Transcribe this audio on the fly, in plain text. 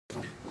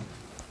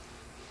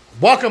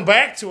Welcome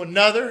back to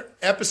another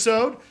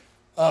episode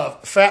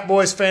of Fat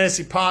Boys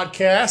Fantasy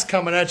Podcast,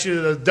 coming at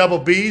you the Double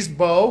B's,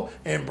 Bo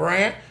and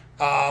Brant.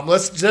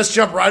 Let's just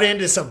jump right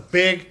into some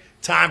big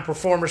time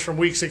performers from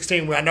Week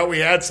 16. I know we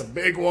had some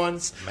big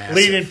ones,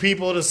 leading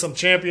people to some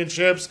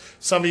championships.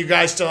 Some of you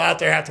guys still out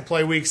there have to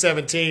play Week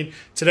 17.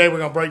 Today we're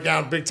going to break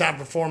down big time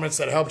performance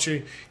that helps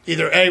you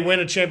either A,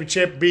 win a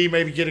championship, B,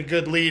 maybe get a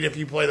good lead if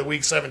you play the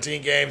Week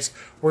 17 games.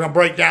 We're going to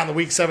break down the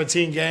Week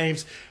 17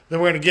 games.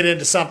 Then we're going to get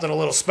into something a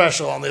little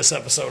special on this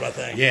episode, I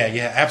think.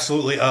 Yeah,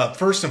 absolutely.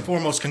 First and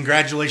foremost,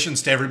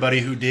 congratulations to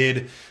everybody who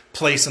did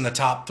place in the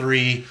top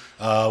three,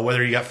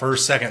 whether you got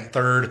first, second,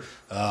 third.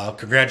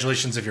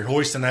 Congratulations if you're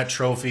hoisting that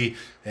trophy,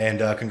 and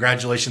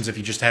congratulations if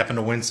you just happen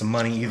to win some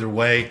money either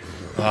way.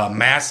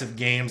 Massive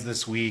games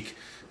this week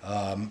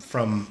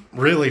from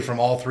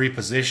all three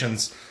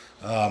positions.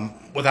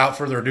 Without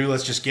further ado,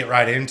 let's just get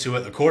right into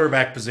it. The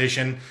quarterback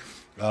position,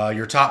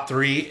 your top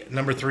three,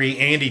 number 3,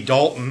 Andy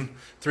Dalton,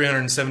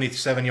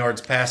 377 yards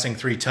passing,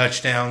 3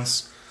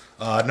 touchdowns.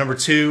 Number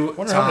 2, Tom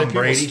Tom how many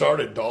Brady. People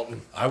started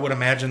Dalton. I would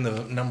imagine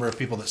the number of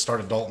people that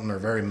started Dalton are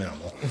very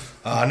minimal.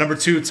 Number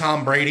 2,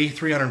 Tom Brady,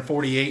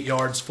 348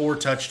 yards, 4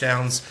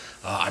 touchdowns.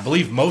 I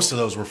believe most of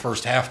those were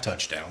first half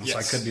touchdowns. Yes.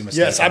 I could be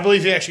mistaken. Yes, I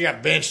believe he actually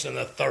got benched in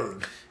the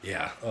third.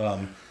 Yeah.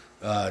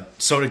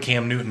 So did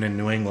Cam Newton in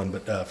New England,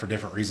 but for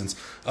different reasons.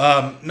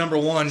 Number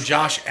 1,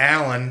 Josh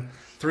Allen,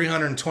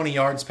 320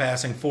 yards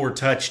passing, 4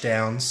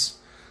 touchdowns.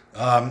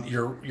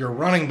 Your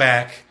running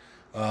back,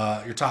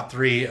 your top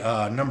 3,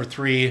 number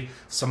 3,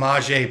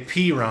 Samaje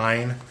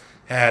Perine,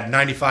 had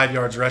 95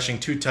 yards rushing,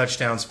 2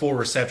 touchdowns, 4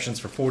 receptions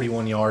for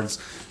 41 yards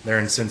there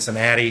in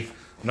Cincinnati.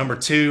 Number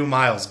 2,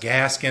 Myles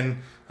Gaskin.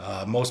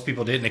 Most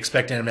people didn't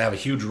expect him to have a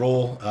huge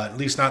role, at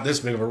least not this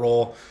big of a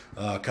role,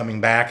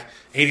 coming back.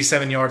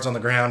 87 yards on the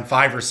ground,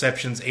 5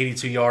 receptions,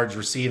 82 yards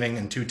receiving,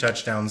 and 2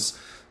 touchdowns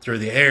through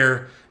the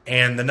air.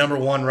 And the number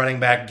 1 running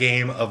back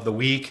game of the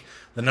week,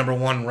 the number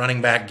 1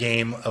 running back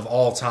game of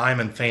all time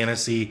in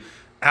fantasy,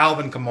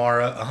 Alvin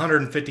Kamara,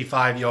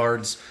 155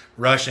 yards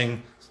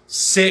rushing,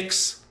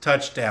 6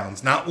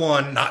 touchdowns. Not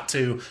 1, not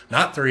 2,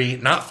 not 3,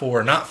 not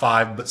 4, not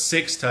 5, but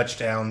 6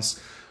 touchdowns.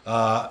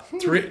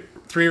 3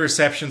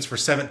 receptions for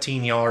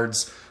 17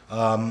 yards.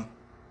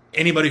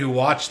 Anybody who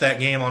watched that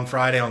game on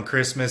Friday on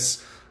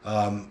Christmas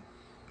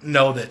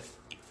know that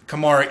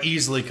Kamara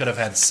easily could have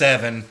had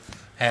 7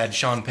 had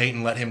Sean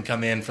Payton let him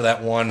come in for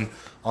that one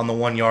on the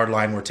 1-yard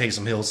line where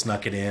Taysom Hill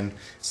snuck it in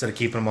instead of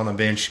keeping him on the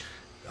bench.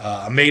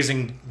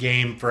 Amazing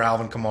game for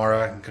Alvin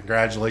Kamara, and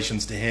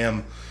congratulations to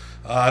him.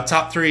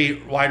 Top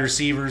 3 wide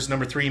receivers,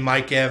 number 3,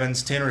 Mike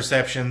Evans, 10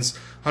 receptions,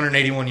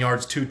 181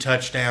 yards, 2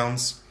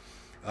 touchdowns.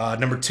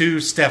 Number 2,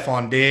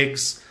 Stephon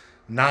Diggs,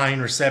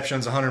 9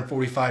 receptions,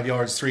 145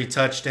 yards, 3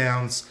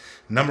 touchdowns.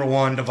 Number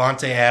 1,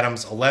 Devontae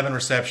Adams, 11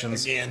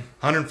 receptions,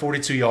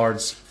 142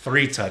 yards,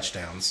 3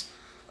 touchdowns.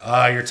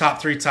 Your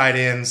top 3 tight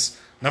ends,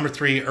 number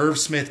 3, Irv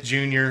Smith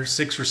Jr.,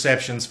 6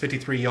 receptions,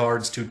 53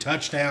 yards, 2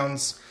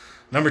 touchdowns.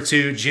 Number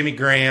 2, Jimmy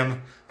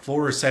Graham,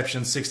 4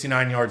 receptions,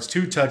 69 yards,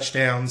 2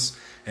 touchdowns.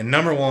 And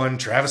number 1,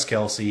 Travis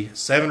Kelce,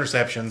 7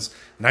 receptions,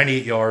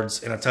 98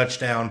 yards, and a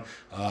touchdown.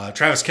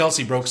 Travis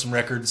Kelce broke some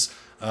records.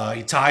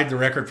 He tied the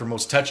record for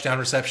most touchdown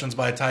receptions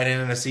by a tight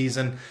end in a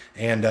season,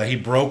 and he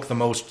broke the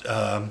most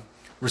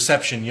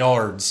reception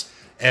yards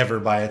ever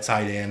by a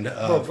tight end.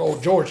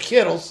 Old George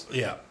Kittle's.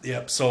 Yeah.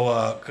 So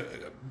a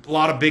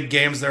lot of big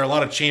games there, a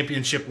lot of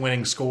championship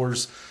winning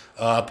scores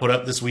put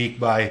up this week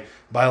by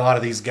a lot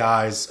of these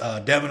guys.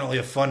 Definitely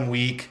a fun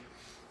week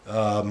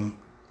to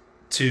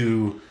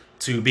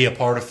be a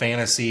part of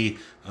fantasy.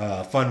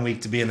 Fun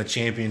week to be in the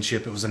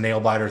championship. It was a nail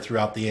biter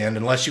throughout the end,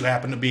 unless you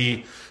happen to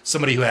be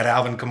somebody who had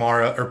Alvin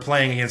Kamara or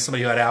playing against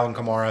somebody who had Alvin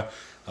Kamara,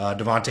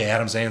 Devontae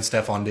Adams, and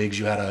Stephon Diggs.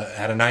 You had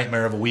a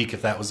nightmare of a week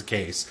if that was the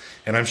case,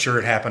 and I'm sure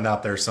it happened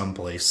out there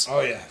someplace.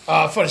 Oh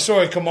yeah. Funny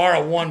story.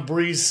 Kamara won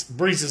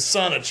Breeze's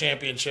son a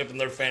championship in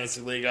their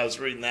fantasy league. I was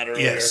reading that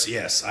earlier.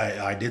 Yes,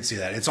 I did see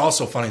that. It's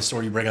also a funny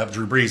story you bring up.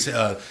 Drew Brees.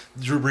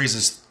 Drew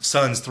Brees'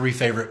 son's 3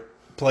 favorite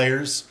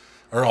players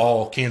are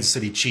all Kansas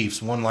City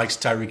Chiefs. One likes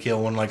Tyreek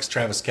Hill, one likes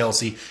Travis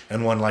Kelce,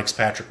 and one likes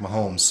Patrick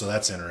Mahomes. So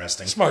that's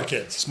interesting. Smart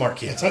kids.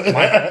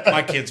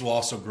 My kids will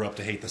also grow up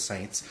to hate the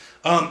Saints.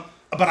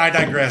 But I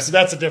digress.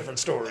 That's a different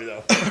story,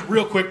 though.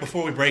 Real quick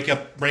before we break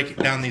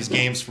down these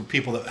games for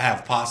people that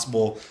have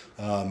possible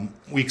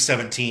Week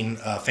 17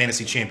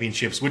 fantasy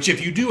championships, which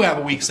if you do have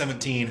a Week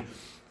 17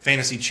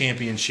 fantasy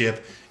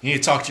championship, you need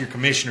to talk to your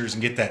commissioners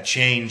and get that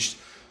changed.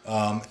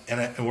 And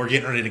we're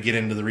getting ready to get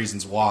into the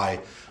reasons why.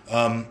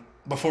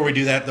 Before we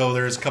do that, though,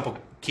 there's a couple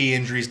key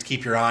injuries to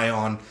keep your eye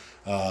on.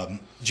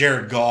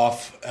 Jared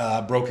Goff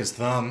broke his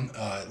thumb.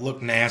 It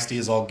looked nasty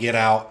as all get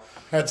out.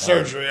 Had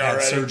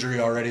surgery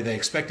already. They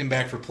expect him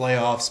back for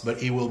playoffs, but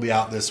he will be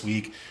out this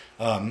week.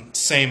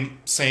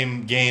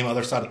 Same game,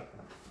 other side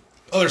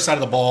of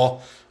the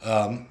ball.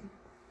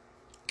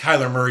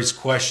 Kyler Murray's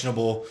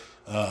questionable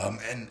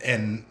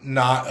and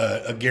not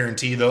a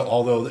guarantee, though.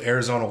 Although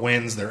Arizona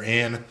wins, they're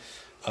in.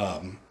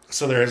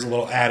 So there is a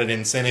little added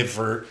incentive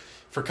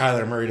for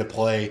Kyler Murray to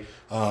play.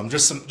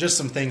 Just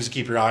some things to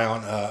keep your eye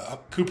on.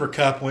 Cooper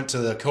Kupp went to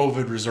the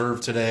COVID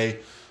reserve today,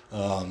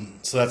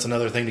 so that's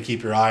another thing to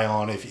keep your eye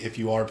on if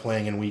you are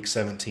playing in Week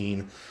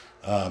 17.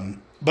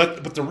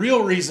 But the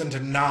real reason to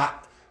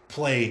not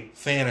play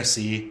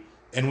fantasy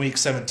in Week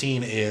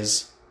 17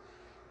 is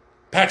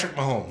Patrick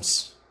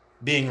Mahomes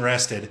being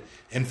rested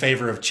in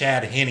favor of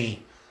Chad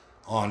Henne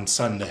on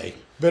Sunday.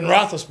 Ben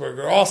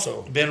Roethlisberger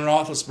also. Ben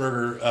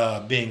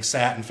Roethlisberger being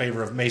sat in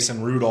favor of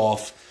Mason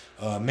Rudolph.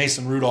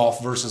 Mason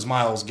Rudolph versus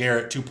Myles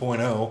Garrett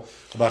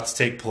 2.0 about to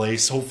take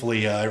place.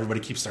 Hopefully everybody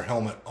keeps their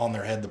helmet on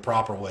their head the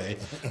proper way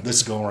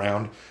this go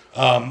around.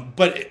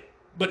 But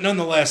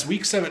nonetheless,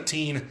 Week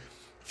 17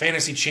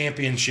 fantasy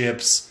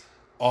championships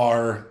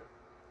are...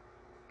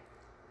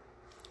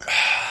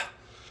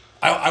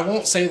 I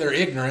won't say they're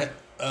ignorant.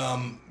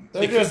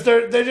 They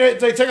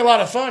take a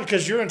lot of fun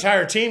because your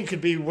entire team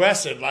could be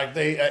rested. Like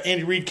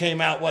Andy Reid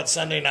came out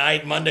Sunday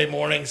night, Monday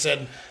morning,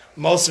 said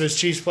most of his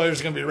Chiefs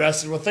players are going to be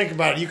rested. Well, think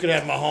about it. You could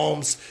have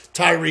Mahomes,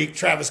 Tyreek,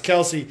 Travis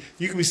Kelce.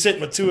 You could be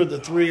sitting with 2 of the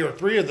 3 or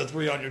 3 of the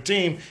 3 on your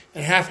team,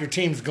 and half your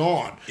team's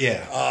gone.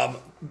 Yeah.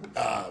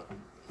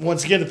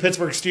 Once again, the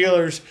Pittsburgh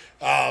Steelers,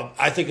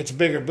 I think it's a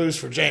bigger boost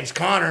for James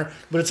Conner,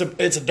 but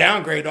it's a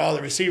downgrade to all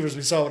the receivers.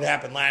 We saw what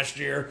happened last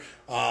year.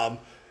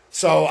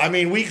 So, I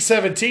mean, Week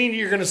 17,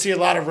 you're going to see a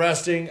lot of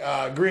resting.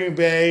 Green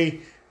Bay,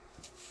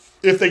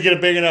 if they get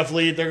a big enough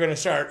lead, they're going to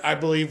start, I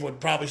believe, would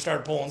probably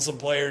start pulling some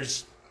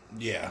players.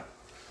 Yeah.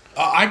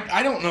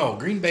 I don't know.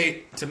 Green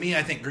Bay, to me,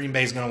 I think Green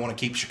Bay is going to want to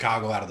keep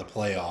Chicago out of the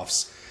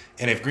playoffs.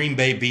 And if Green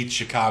Bay beats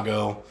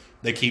Chicago,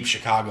 they keep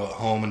Chicago at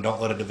home and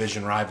don't let a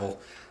division rival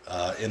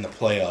in the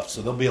playoffs.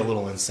 So there'll be a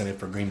little incentive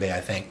for Green Bay,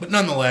 I think. But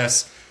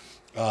nonetheless,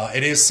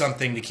 it is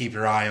something to keep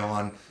your eye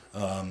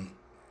on.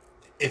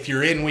 If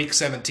you're in Week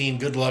 17,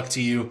 good luck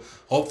to you.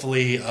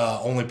 Hopefully,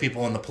 only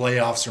people in the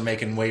playoffs are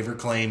making waiver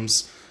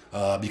claims.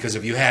 Because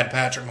if you had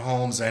Patrick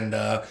Mahomes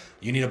and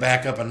you need a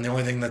backup and the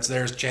only thing that's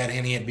there is Chad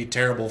Henne, it'd be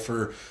terrible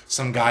for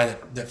some guy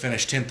that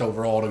finished 10th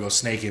overall to go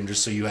snake him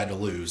just so you had to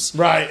lose.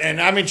 Right,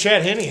 and I mean,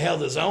 Chad Henne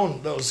held his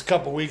own those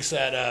couple weeks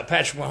that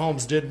Patrick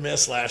Mahomes did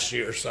miss last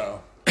year.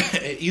 So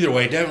either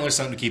way, definitely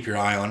something to keep your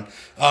eye on.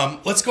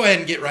 Let's go ahead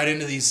and get right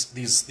into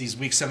these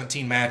Week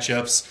 17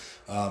 matchups.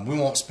 We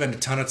won't spend a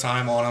ton of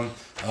time on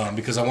them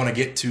because I want to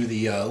get to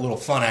the little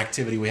fun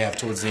activity we have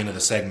towards the end of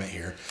the segment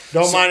here.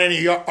 Don't mind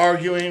any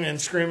arguing and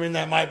screaming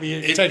that might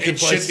be taking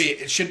place.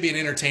 It should be an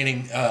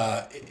entertaining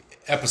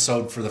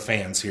episode for the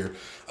fans here.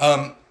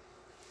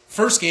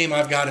 First game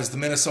I've got is the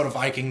Minnesota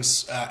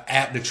Vikings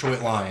at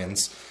Detroit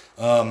Lions.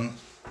 No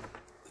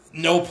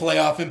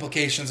playoff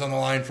implications on the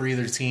line for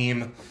either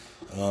team.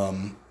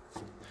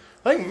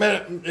 I think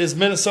has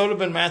Minnesota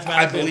been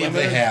mathematically eliminated? I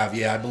believe they have.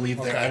 Yeah, I believe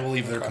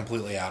they're Okay.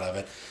 completely out of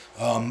it.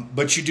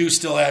 But you do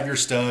still have your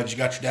studs. You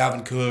got your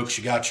Dalvin Cooks.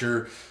 You got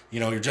your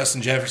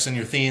Justin Jefferson,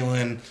 your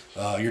Thielen,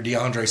 your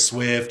DeAndre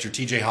Swift, your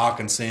T.J.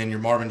 Hawkinson, your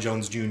Marvin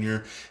Jones Jr.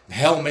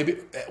 Hell, maybe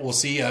we'll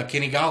see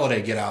Kenny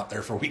Golladay get out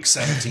there for Week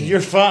 17.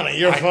 You're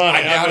funny.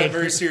 I doubt it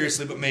very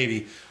seriously, but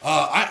maybe.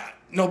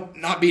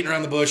 Not beating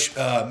around the bush.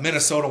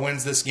 Minnesota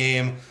wins this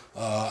game.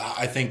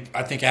 I think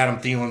Adam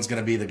Thielen's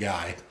going to be the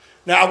guy.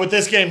 Now, with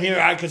this game here,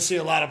 I could see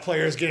a lot of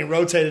players getting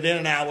rotated in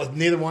and out with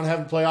neither one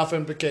having playoff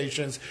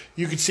implications.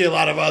 You could see a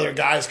lot of other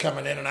guys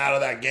coming in and out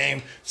of that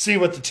game, see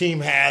what the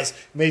team has.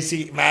 May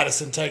see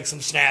Madison take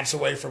some snaps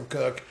away from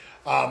Cook.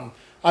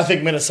 I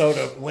think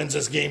Minnesota wins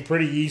this game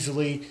pretty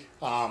easily.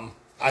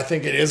 I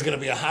think it is going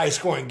to be a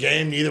high-scoring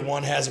game. Neither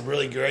one has a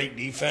really great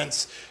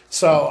defense.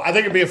 So I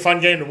think it'd be a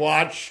fun game to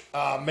watch.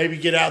 Maybe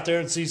get out there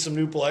and see some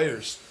new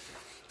players.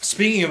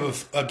 Speaking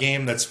of a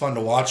game that's fun to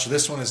watch,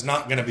 this one is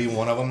not going to be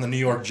one of them. The New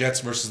York Jets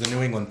versus the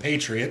New England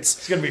Patriots.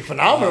 It's going to be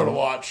phenomenal to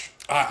watch.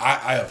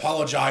 I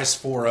apologize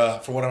for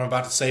what I'm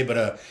about to say,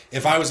 but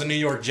if I was a New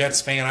York Jets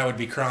fan, I would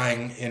be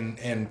crying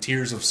in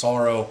tears of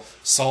sorrow,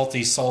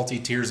 salty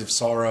tears of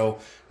sorrow,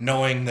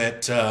 knowing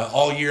that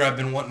all year I've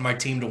been wanting my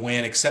team to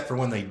win, except for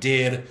when they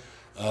did.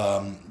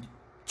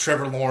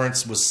 Trevor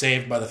Lawrence was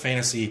saved by the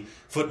fantasy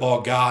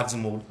football gods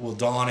and will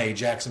don a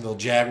Jacksonville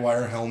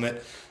Jaguar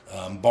helmet.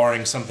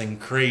 Barring something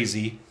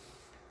crazy.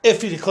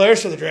 If he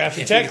declares for the draft,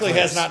 he technically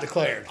has not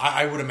declared.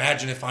 I would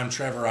imagine if I'm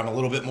Trevor, I'm a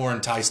little bit more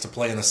enticed to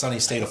play in the sunny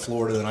state of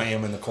Florida than I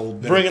am in the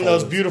cold. Bringing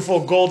those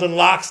beautiful golden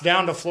locks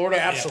down to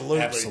Florida, absolutely.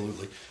 Yeah,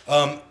 absolutely.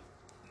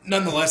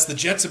 Nonetheless, the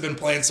Jets have been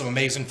playing some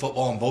amazing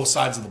football on both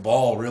sides of the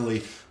ball,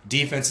 really.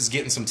 Defense is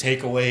getting some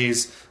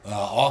takeaways.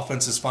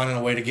 Offense is finding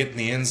a way to get in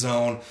the end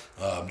zone.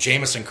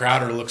 Jamison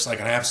Crowder looks like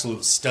an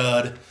absolute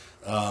stud.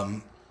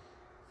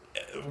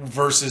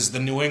 Versus the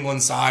New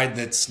England side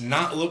that's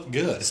not looked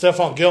good.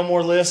 Stephon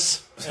Gilmore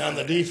lists on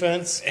the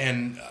defense.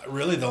 And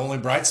really the only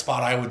bright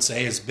spot I would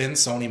say has been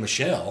Sony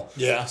Michel.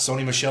 Yeah.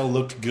 Sony Michel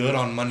looked good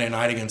on Monday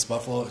night against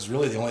Buffalo. It was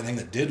really the only thing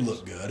that did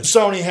look good.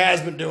 Sony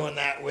has been doing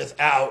that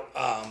without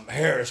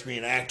Harris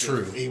being active.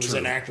 True. He was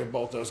inactive in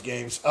both those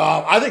games.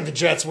 I think the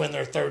Jets win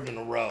their third in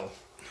a row.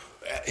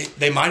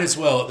 They might as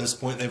well at this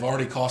point. They've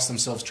already cost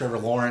themselves Trevor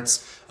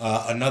Lawrence.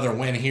 Another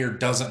win here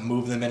doesn't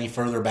move them any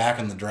further back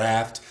in the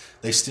draft.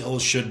 They still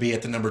should be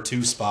at the number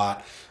 2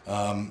 spot.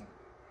 I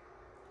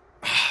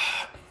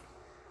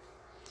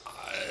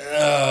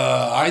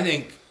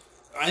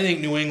think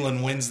New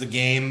England wins the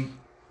game.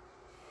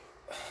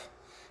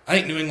 I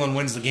think New England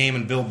wins the game,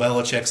 and Bill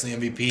Belichick's the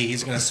MVP.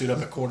 He's going to suit up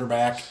at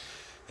quarterback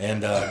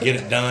and get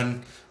it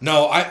done.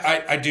 No,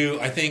 I do.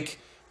 I think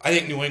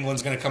New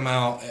England's going to come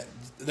out.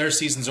 Their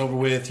season's over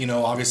with.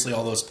 Obviously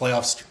all those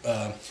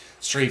playoff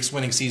streaks,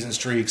 winning season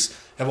streaks,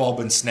 have all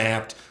been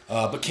snapped.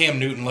 But Cam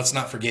Newton, let's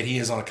not forget, he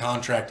is on a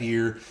contract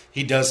year.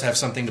 He does have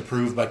something to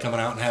prove by coming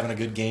out and having a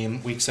good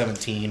game, Week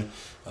 17,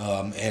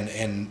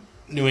 and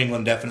New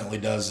England definitely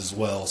does as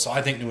well. So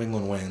I think New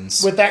England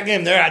wins. With that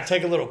game there, I'd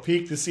take a little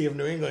peek to see if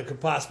New England could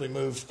possibly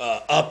move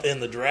up in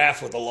the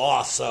draft with a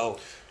loss. So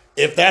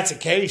if that's the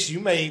case,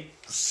 you may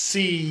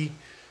see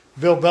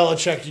Bill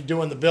Belichick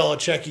doing the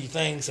Belichick-y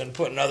things and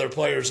putting other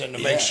players in to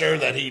make sure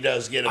that he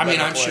does get a better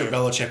player. I'm sure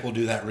Belichick will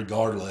do that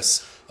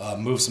regardless.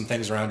 Move some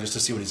things around just to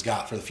see what he's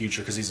got for the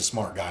future because he's a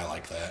smart guy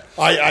like that.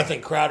 I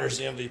think Crowder's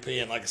the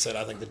MVP, and like I said,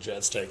 I think the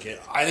Jets take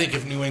it. I think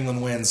if New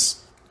England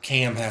wins,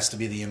 Cam has to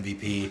be the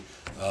MVP.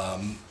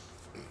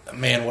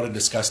 Man, what a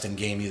disgusting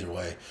game either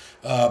way.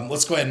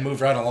 Let's go ahead and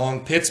move right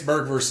along.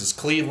 Pittsburgh versus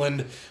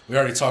Cleveland. We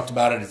already talked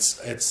about it.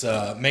 It's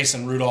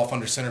Mason Rudolph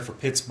under center for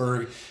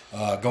Pittsburgh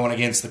going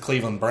against the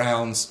Cleveland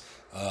Browns.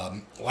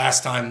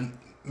 Last time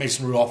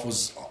Mason Rudolph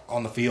was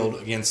on the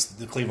field against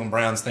the Cleveland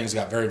Browns, things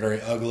got very,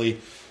 very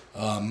ugly.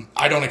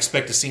 I don't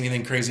expect to see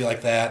anything crazy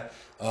like that.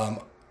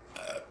 If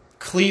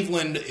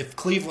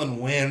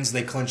Cleveland wins,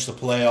 they clinch the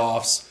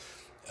playoffs.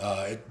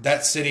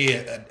 That city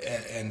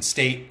and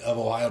state of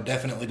Ohio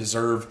definitely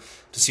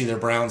deserve to see their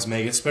Browns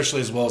make it,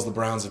 especially as well as the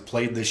Browns have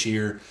played this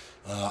year.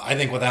 I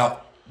think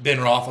without Ben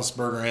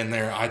Roethlisberger in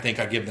there, I think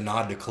I give the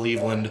nod to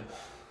Cleveland,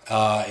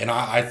 and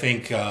I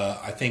think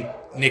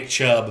Nick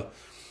Chubb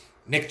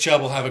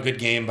will have a good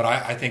game, but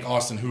I think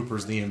Austin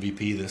Hooper's the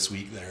MVP this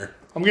week there.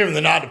 I'm giving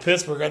the nod to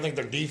Pittsburgh. I think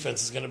their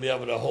defense is going to be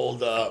able to hold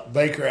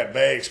Baker at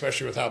bay,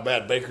 especially with how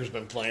bad Baker's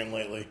been playing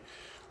lately.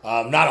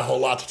 Not a whole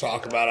lot to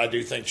talk about. I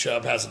do think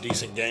Chubb has a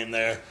decent game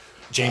there.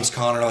 James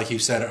Conner, like you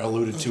said,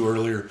 alluded to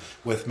earlier,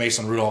 with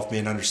Mason Rudolph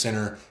being under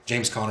center,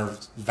 James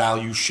Conner's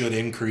value should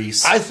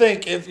increase. I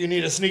think if you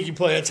need a sneaky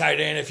play at tight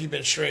end, if you've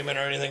been streaming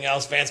or anything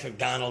else, Vance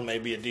McDonald may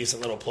be a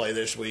decent little play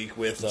this week.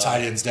 With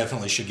tight ends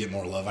definitely should get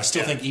more love. I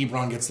still think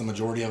Ebron gets the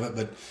majority of it,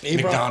 but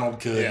McDonald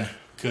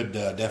could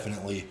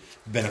definitely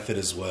benefit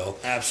as well.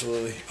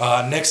 Absolutely.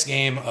 Next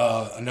game,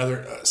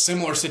 another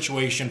similar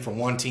situation for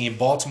one team,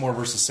 Baltimore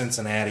versus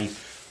Cincinnati.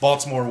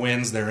 Baltimore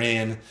wins, they're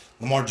in.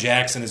 Lamar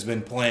Jackson has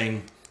been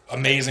playing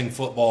amazing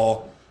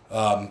football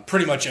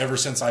pretty much ever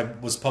since I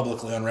was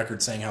publicly on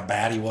record saying how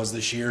bad he was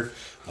this year.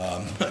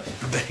 But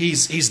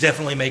he's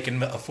definitely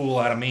making a fool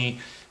out of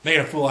me,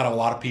 making a fool out of a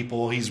lot of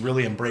people. He's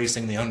really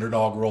embracing the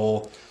underdog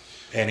role,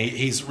 and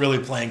he's really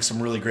playing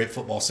some really great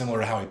football, similar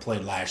to how he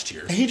played last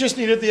year. He just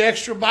needed the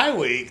extra bye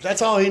week.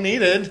 That's all he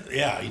needed.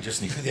 Yeah, he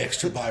just needed the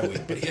extra bye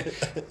week.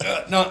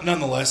 But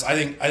nonetheless, I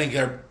think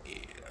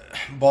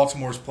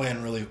Baltimore's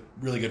playing really,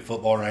 really good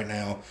football right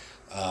now.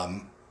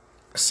 On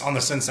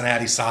the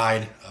Cincinnati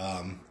side,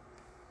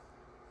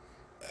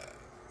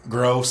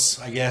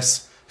 Gross, I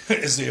guess,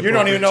 is the appropriate You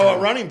don't even know term.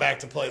 what running back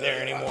to play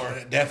there anymore.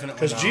 Definitely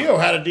Because not. Gio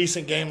had a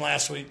decent game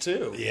last week,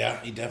 too.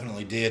 Yeah, he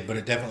definitely did, but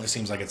it definitely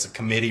seems like it's a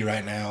committee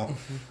right now.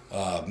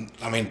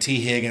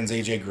 T. Higgins,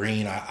 A.J.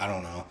 Green, I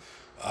don't know.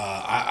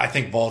 I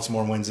think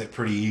Baltimore wins it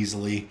pretty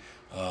easily.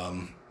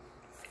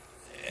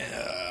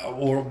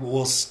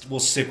 We'll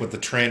stick with the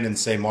trend and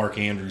say Mark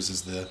Andrews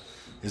is the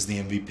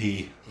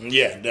MVP.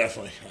 Yeah,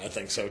 definitely. I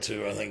think so,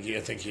 too. I think you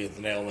hit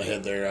the nail on the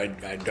head there.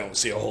 I don't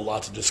see a whole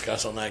lot to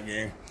discuss on that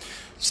game.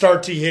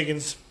 Start T.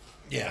 Higgins.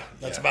 Yeah.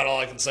 That's about all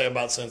I can say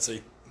about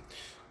Cincy.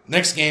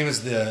 Next game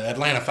is the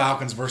Atlanta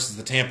Falcons versus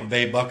the Tampa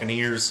Bay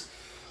Buccaneers.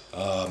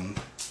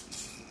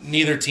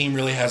 Neither team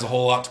really has a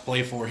whole lot to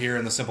play for here,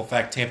 in the simple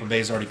fact Tampa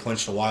Bay's already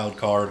clinched a wild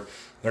card.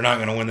 They're not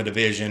going to win the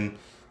division.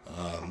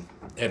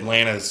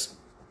 Atlanta's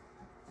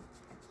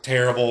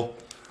terrible.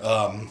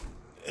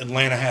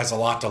 Atlanta has a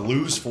lot to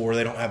lose for.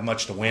 They don't have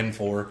much to win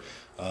for.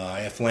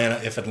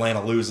 If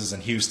Atlanta loses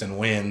and Houston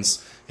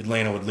wins,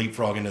 Atlanta would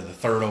leapfrog into the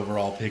third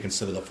overall pick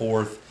instead of the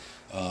fourth.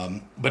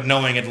 But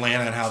knowing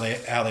Atlanta and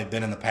how they've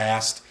been in the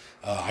past,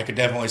 I could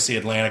definitely see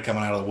Atlanta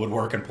coming out of the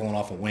woodwork and pulling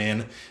off a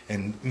win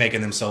and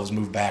making themselves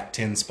move back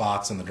 10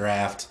 spots in the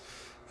draft.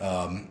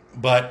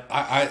 But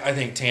I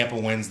think Tampa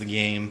wins the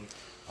game.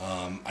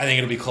 I think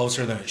it'll be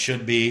closer than it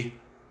should be.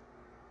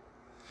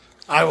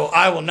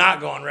 I will not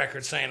go on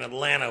record saying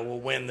Atlanta will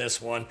win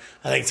this one.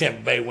 I think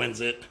Tampa Bay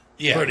wins it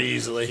pretty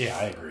easily. Yeah,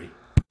 I agree.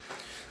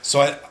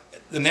 So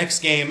the next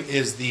game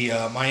is the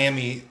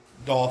Miami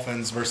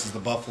Dolphins versus the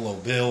Buffalo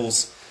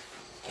Bills.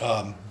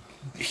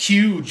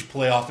 Huge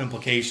playoff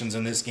implications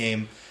in this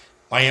game.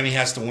 Miami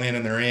has to win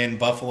and they're in.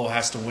 Buffalo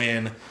has to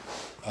win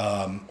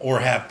or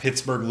have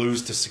Pittsburgh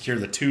lose to secure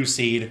the 2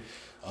 seed.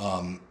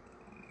 Now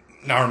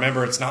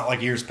remember, it's not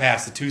like years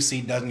past. The 2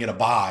 seed doesn't get a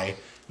bye,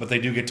 but they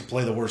do get to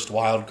play the worst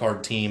wild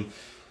card team.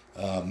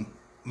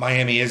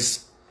 Miami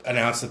has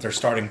announced that they're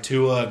starting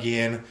Tua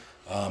again.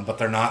 but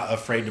they're not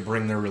afraid to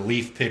bring their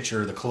relief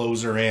pitcher, the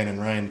closer, in, and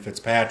Ryan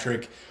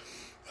Fitzpatrick.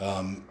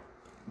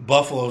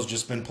 Buffalo's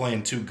just been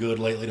playing too good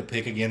lately to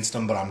pick against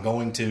them, but I'm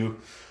going to.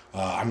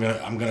 I'm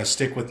gonna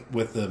stick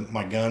with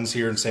my guns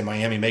here and say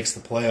Miami makes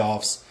the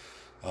playoffs.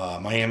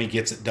 Miami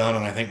gets it done,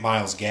 and I think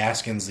Myles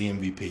Gaskin's the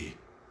MVP.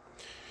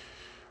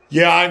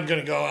 Yeah, I'm going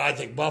to go. I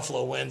think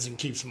Buffalo wins and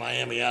keeps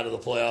Miami out of the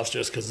playoffs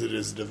just because it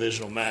is a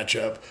divisional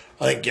matchup.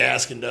 I think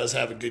Gaskin does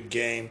have a good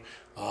game.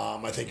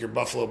 I think your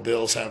Buffalo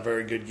Bills have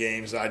very good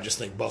games. I just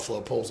think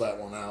Buffalo pulls that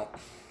one out.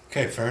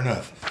 Okay, fair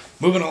enough.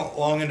 Moving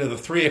along into the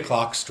 3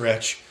 o'clock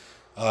stretch.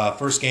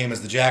 First game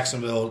is the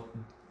Jacksonville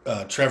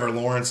Trevor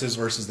Lawrence's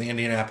versus the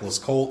Indianapolis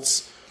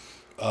Colts.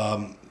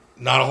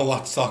 Not a whole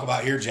lot to talk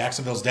about here.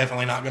 Jacksonville's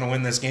definitely not going to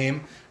win this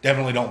game.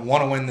 Definitely don't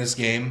want to win this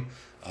game.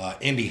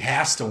 Indy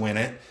has to win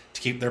it to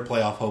keep their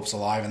playoff hopes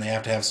alive, and they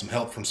have to have some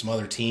help from some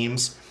other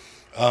teams.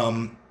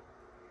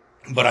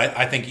 But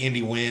I think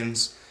Indy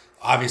wins.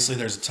 Obviously,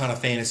 there's a ton of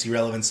fantasy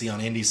relevancy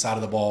on Indy's side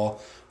of the ball.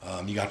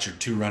 You got your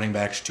 2 running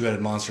backs, your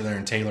 2-headed monster there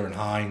in Taylor and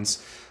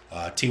Hines.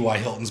 T.Y.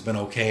 Hilton's been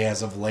okay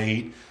as of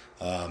late.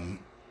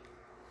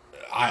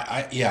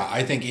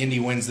 I think Indy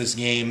wins this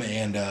game,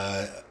 and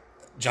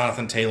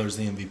Jonathan Taylor's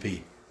the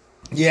MVP.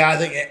 Yeah, I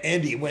think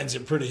Indy wins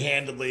it pretty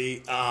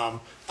handily. I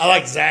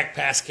like Zach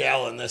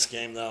Pascal in this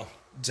game, though.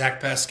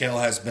 Zach Pascal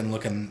has been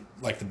looking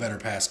like the better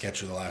pass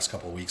catcher the last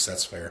couple of weeks.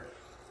 That's fair.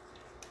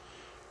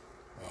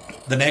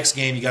 The next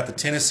game, you got the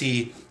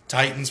Tennessee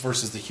Titans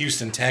versus the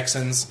Houston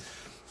Texans.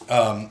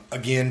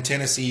 Again,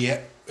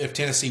 if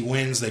Tennessee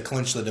wins, they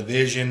clinch the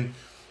division.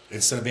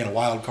 Instead of being a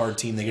wild card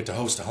team, they get to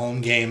host a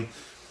home game.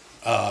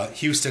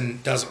 Houston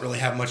doesn't really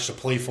have much to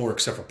play for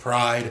except for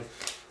pride.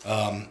 They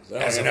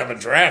don't have a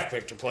draft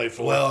pick to play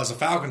for. Well, as a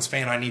Falcons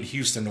fan, I need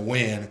Houston to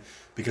win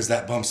because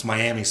that bumps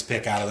Miami's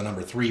pick out of the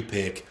number 3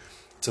 pick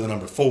to the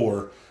number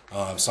 4.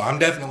 So I'm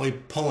definitely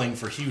pulling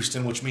for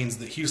Houston, which means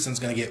that Houston's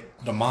going to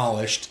get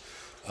demolished.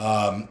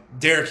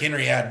 Derrick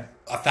Henry had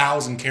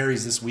 1,000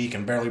 carries this week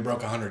and barely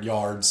broke 100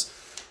 yards.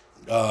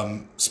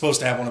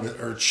 Supposed to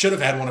have should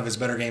have had one of his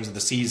better games of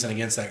the season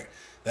against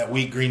that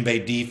weak Green Bay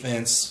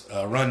defense,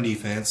 run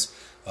defense,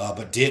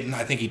 but didn't.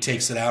 I think he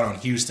takes it out on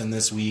Houston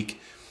this week,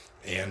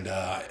 and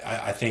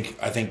I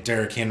think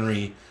Derrick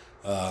Henry.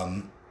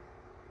 I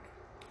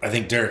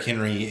think Derrick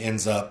Henry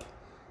ends up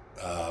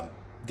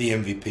the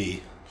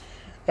MVP.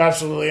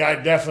 Absolutely, I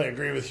definitely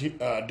agree with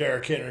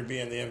Derrick Henry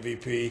being the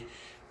MVP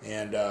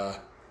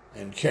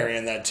and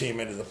carrying that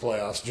team into the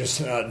playoffs. Just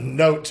a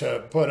note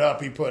to put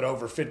up: he put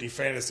over 50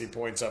 fantasy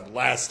points up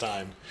last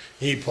time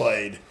he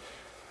played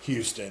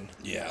Houston.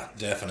 Yeah,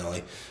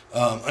 definitely.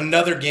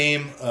 Another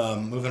game,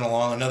 moving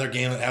along, another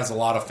game that has a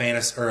lot of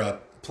fantasy or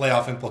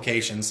playoff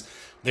implications.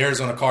 The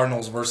Arizona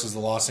Cardinals versus the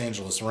Los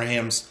Angeles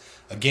Rams.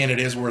 Again, it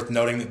is worth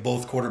noting that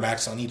both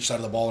quarterbacks on each side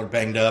of the ball are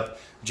banged up.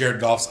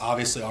 Jared Goff's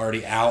obviously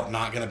already out,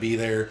 not going to be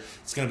there.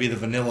 It's going to be the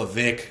Vanilla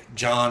Vic.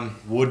 John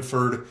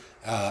Woodford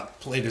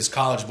played his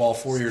college ball,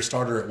 4-year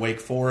starter at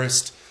Wake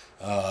Forest.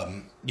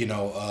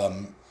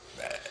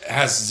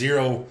 Has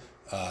zero.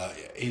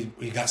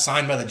 He got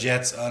signed by the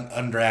Jets,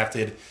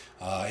 undrafted.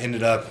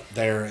 Ended up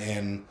there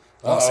in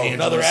Los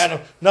Angeles.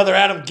 Another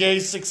Adam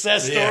Gase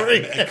success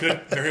story. Yeah,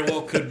 it very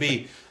well could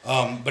be.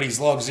 But he's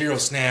logged 0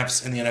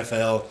 snaps in the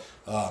NFL.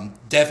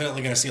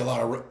 Definitely going to see a lot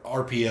of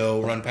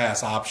RPO, run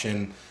pass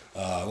option,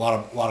 a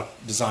lot of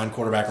design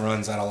quarterback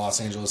runs out of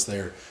Los Angeles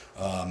there.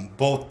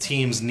 Both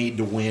teams need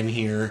to win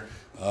here.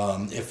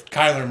 If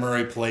Kyler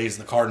Murray plays,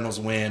 the Cardinals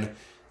win.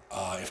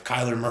 If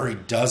Kyler Murray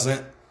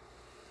doesn't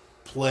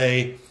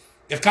play,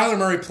 if Kyler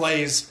Murray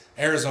plays,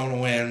 Arizona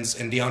wins,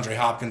 and DeAndre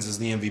Hopkins is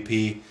the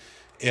MVP.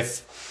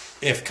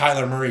 If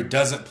Kyler Murray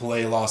doesn't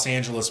play, Los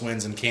Angeles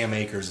wins, and Cam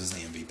Akers is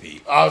the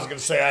MVP. I was going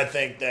to say, I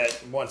think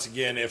that, once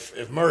again,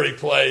 if Murray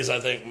plays, I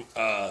think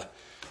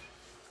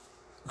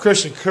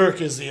Christian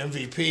Kirk is the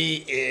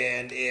MVP,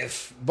 and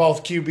if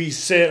both QBs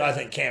sit, I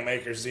think Cam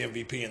Akers is the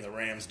MVP, and the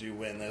Rams do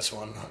win this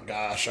one.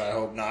 Gosh, I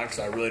hope not, because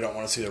I really don't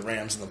want to see the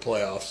Rams in the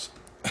playoffs.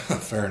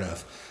 Fair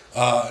enough.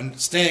 And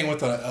staying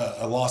with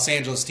a Los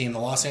Angeles team, the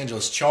Los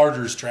Angeles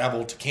Chargers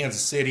travel to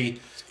Kansas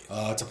City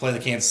to play the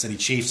Kansas City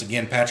Chiefs.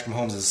 Again, Patrick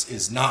Mahomes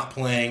is not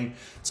playing.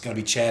 It's going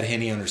to be Chad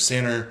Henne under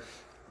center.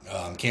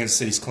 Kansas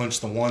City's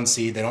clinched the 1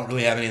 seed. They don't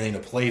really have anything to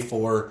play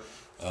for.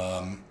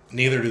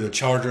 Neither do the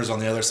Chargers on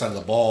the other side of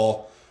the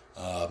ball.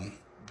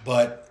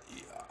 But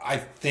I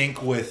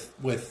think with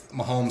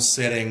Mahomes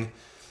sitting,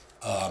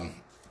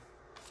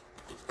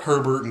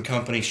 Herbert and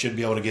company should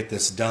be able to get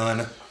this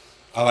done.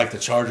 I like the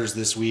Chargers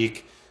this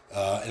week.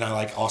 And I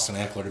like Austin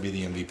Eckler to be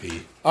the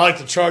MVP. I like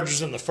the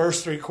Chargers in the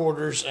first 3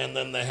 quarters, and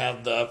then they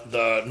have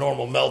the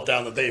normal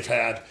meltdown that they've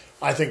had.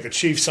 I think the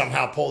Chiefs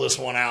somehow pull this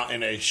one out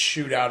in a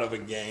shootout of a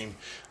game.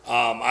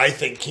 I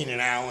think Keenan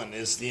Allen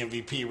is the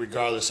MVP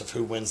regardless of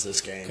who wins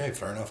this game. Okay,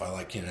 fair enough. I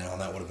like Keenan Allen.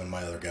 That would have been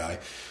my other guy.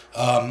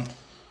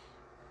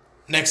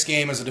 Next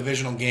game is a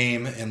divisional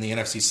game in the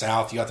NFC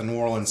South. You got the New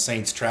Orleans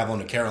Saints traveling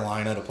to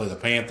Carolina to play the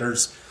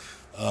Panthers.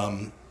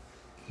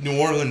 New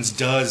Orleans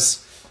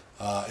does...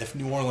 if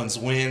New Orleans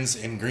wins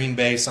and Green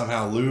Bay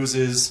somehow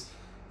loses,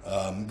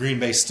 Green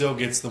Bay still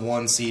gets the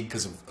 1 seed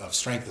because of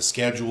strength of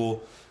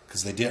schedule,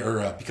 because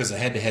because of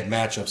head-to-head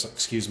matchups.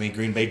 Excuse me.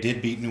 Green Bay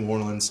did beat New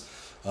Orleans,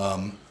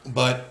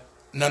 but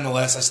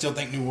nonetheless, I still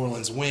think New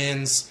Orleans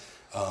wins.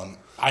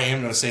 I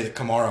am going to say that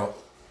Kamara.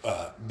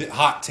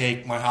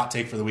 My hot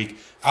take for the week: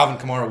 Alvin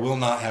Kamara will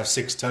not have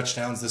 6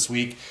 touchdowns this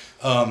week.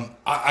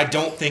 I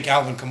don't think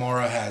Alvin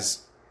Kamara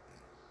has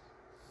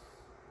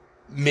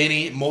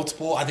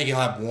multiple. I think he'll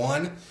have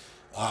 1.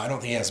 I don't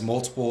think he has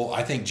multiple.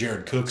 I think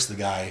Jared Cook's the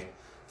guy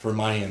for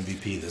my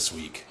MVP this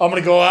week. I'm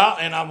going to go out,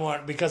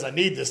 and because I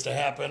need this to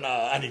happen,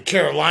 I need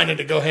Carolina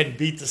to go ahead and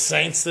beat the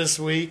Saints this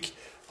week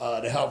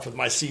to help with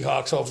my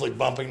Seahawks, hopefully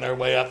bumping their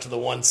way up to the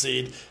 1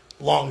 seed.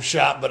 Long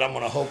shot, but I'm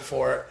going to hope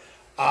for it.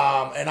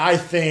 And I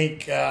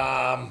think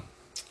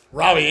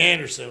Robbie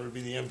Anderson would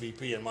be the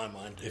MVP in my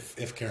mind.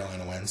 If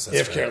Carolina wins.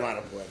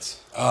 Carolina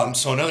wins.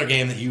 So another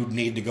game that you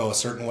need to go a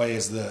certain way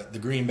is the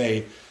Green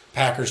Bay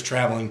Packers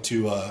traveling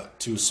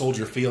to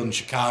Soldier Field in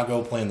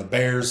Chicago, playing the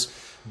Bears.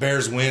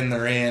 Bears win,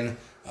 they're in.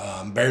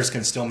 Bears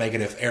can still make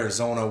it if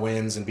Arizona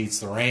wins and beats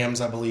the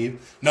Rams, I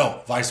believe.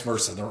 No, vice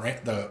versa.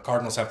 The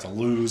Cardinals have to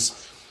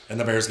lose, and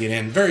the Bears get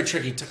in. Very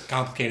tricky,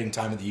 complicating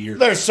time of the year.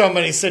 There's so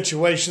many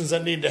situations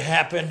that need to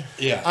happen.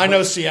 Yeah, I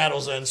know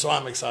Seattle's in, so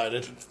I'm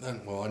excited.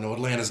 Well, I know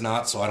Atlanta's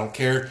not, so I don't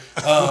care.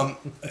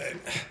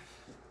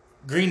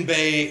 Green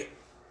Bay,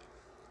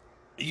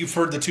 you've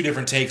heard the 2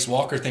 different takes.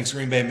 Walker thinks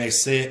Green Bay may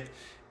sit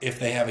if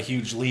they have a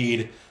huge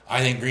lead. I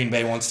think Green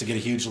Bay wants to get a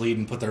huge lead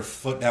and put their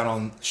foot down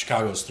on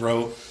Chicago's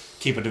throat,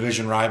 keep a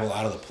division rival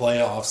out of the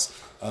playoffs.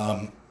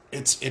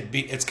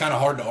 It's kind of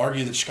hard to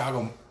argue that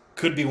Chicago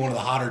could be one of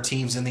the hotter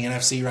teams in the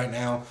NFC right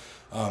now.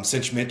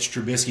 Since Mitch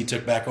Trubisky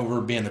took back over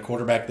being the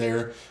quarterback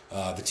there,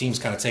 the team's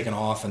kind of taken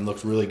off and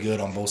looked really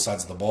good on both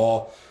sides of the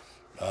ball.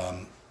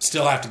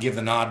 Still have to give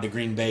the nod to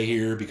Green Bay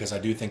here because I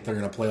do think they're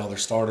going to play all their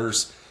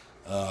starters.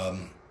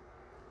 Hard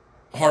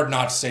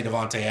not to say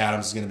Devontae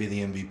Adams is going to be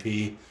the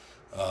MVP.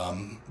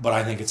 But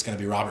I think it's going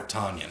to be Robert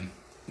Tonyan.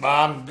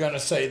 I'm going to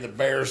say the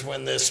Bears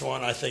win this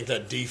one. I think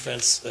that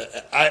defense,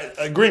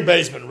 Green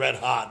Bay's been red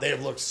hot. They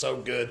have looked so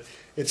good.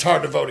 It's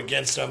hard to vote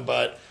against them,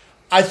 but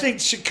I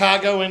think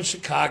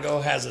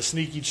Chicago has a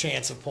sneaky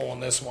chance of pulling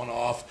this one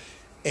off.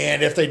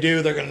 And if they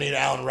do, they're going to need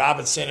Allen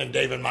Robinson and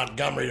David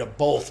Montgomery to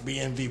both be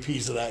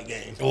MVPs of that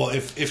game. Well,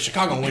 if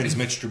Chicago wins,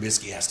 Mitch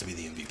Trubisky has to be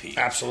the MVP.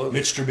 Absolutely.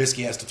 Mitch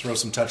Trubisky has to throw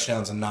some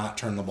touchdowns and not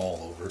turn the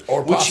ball over.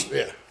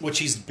 Which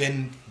he's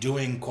been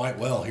doing quite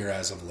well here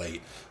as of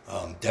late.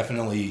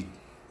 Definitely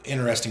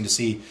interesting to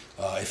see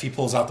if he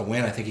pulls out the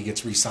win. I think he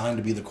gets re-signed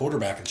to be the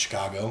quarterback in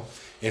Chicago.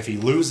 If he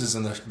loses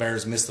and the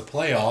Bears miss the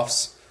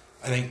playoffs,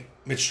 I think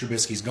Mitch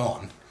Trubisky's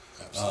gone.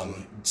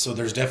 So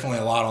there's definitely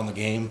a lot on the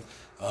game.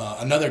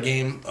 Another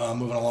game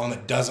moving along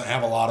that doesn't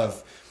have a lot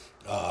of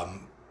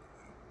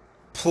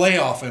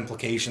playoff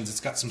implications.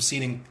 It's got some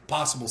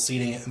possible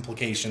seeding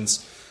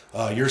implications.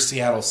 Your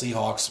Seattle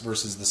Seahawks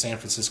versus the San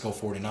Francisco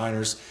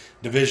 49ers.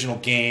 Divisional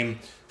game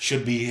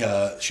should be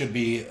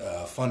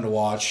fun to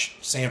watch.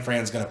 San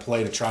Fran's going to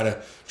play to try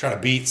to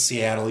beat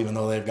Seattle, even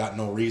though they've got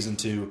no reason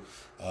to.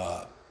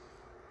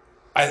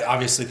 I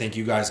obviously think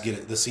you guys get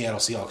it. The Seattle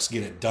Seahawks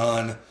get it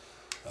done.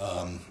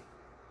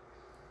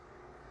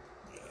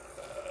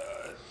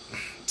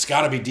 It's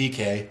got to be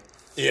DK.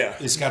 Yeah.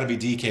 It's got to be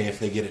DK if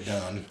they get it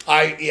done.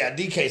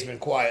 DK's been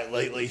quiet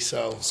lately,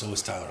 so. So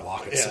is Tyler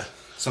Lockett. Yeah.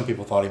 Some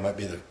people thought he might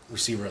be the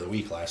receiver of the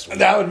week last week.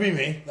 That would be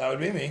me.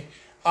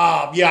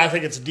 I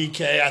think it's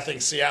DK. I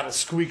think Seattle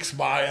squeaks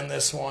by in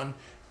this one.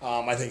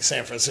 I think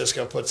San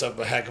Francisco puts up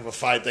a heck of a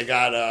fight. They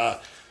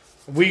got.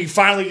 We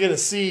finally get to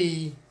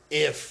see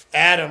if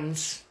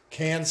Adams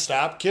can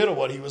stop Kittle,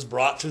 what he was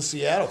brought to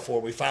Seattle for.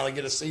 We finally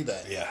get to see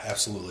that. Yeah,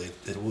 absolutely.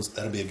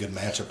 That'll be a good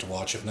matchup to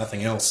watch. If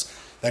nothing else,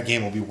 that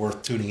game will be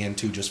worth tuning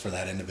into just for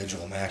that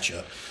individual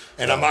matchup.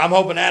 And I'm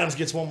hoping Adams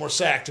gets one more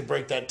sack to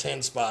break that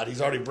 10 spot.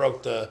 He's already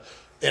broke the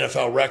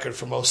NFL record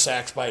for most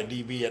sacks by a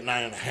DB at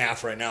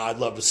 9.5 right now. I'd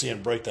love to see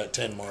him break that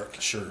 10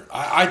 mark. Sure.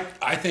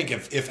 I think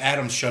if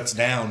Adams shuts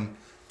down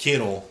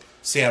Kittle,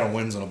 Seattle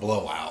wins in a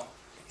blowout.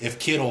 If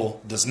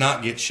Kittle does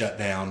not get shut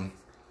down,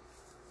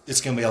 it's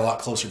going to be a lot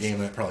closer game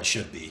than it probably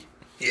should be.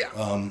 Yeah.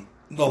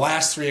 The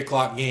last 3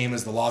 o'clock game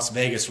is the Las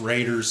Vegas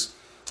Raiders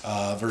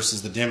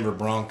versus the Denver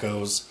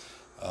Broncos.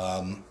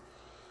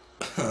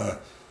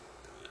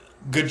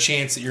 Good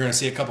chance that you're going to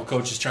see a couple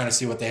coaches trying to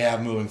see what they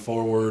have moving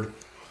forward.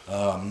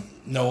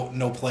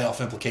 No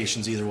playoff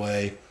implications either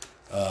way.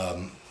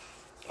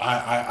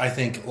 I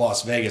think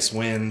Las Vegas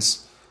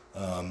wins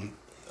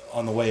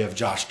on the way of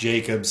Josh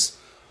Jacobs.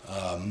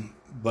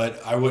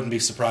 But I wouldn't be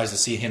surprised to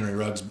see Henry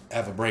Ruggs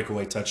have a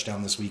breakaway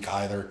touchdown this week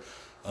either.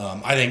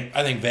 I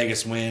think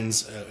Vegas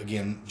wins.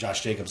 Again,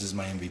 Josh Jacobs is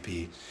my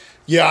MVP.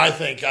 Yeah, I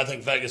think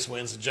Vegas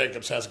wins and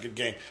Jacobs has a good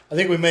game. I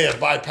think we may have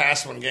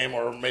bypassed one game,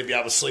 or maybe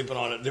I was sleeping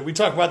on it. Did we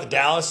talk about the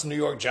Dallas-New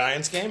York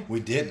Giants game? We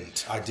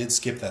didn't. I did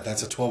skip that.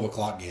 That's a 12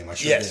 o'clock game. I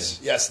sure did.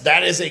 Yes,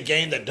 that is a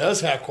game that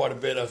does have quite a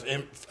bit of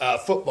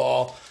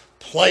football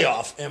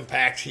playoff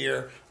impact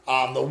here.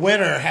 The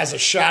winner has a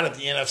shot at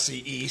the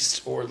NFC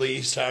East, or at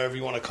least however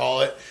you want to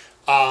call it.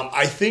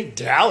 I think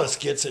Dallas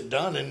gets it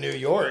done in New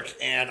York,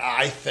 and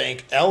I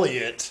think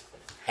Elliott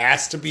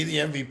has to be the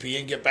MVP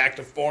and get back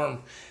to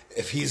form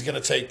if he's going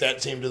to take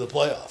that team to the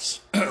playoffs.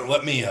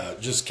 Let me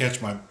just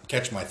catch my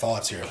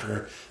thoughts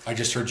here. I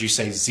just heard you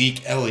say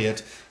Zeke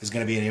Elliott is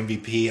going to be an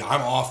MVP.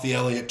 I'm off the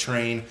Elliott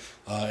train,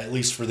 at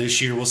least for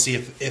this year. We'll see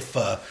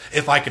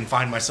if I can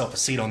find myself a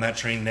seat on that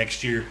train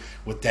next year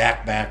with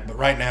Dak back. But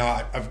right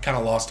now, I've kind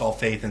of lost all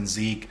faith in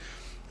Zeke.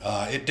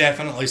 It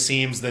definitely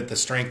seems that the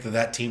strength of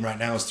that team right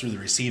now is through the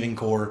receiving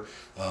core.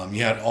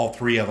 You had all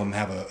three of them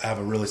have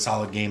a really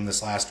solid game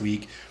this last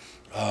week.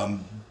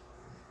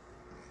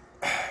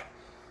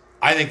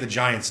 I think the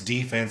Giants'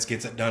 defense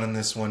gets it done in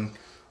this one.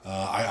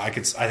 I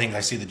think I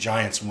see the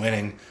Giants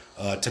winning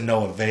to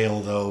no avail,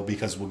 though,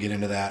 because we'll get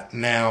into that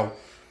now.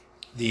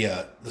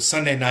 The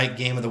Sunday night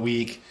game of the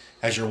week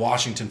has your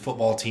Washington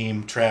football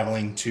team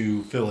traveling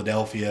to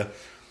Philadelphia.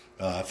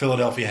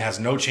 Philadelphia has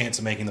no chance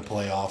of making the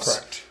playoffs.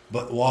 Correct.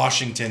 But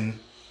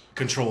Washington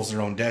controls their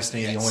own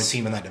destiny. Yes. The only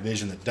team in that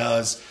division that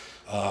does.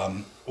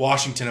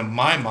 Washington, in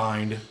my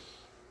mind,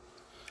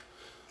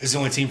 is the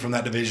only team from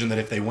that division that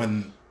if they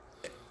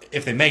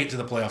make it to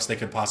the playoffs, they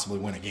could possibly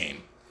win a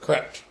game.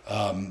 Correct.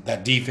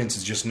 That defense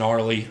is just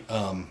gnarly.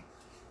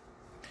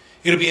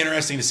 It'll be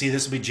interesting to see.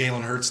 This will be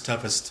Jalen Hurts'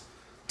 toughest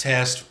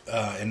test,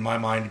 in my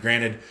mind.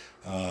 Granted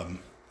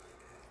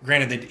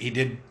that he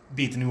did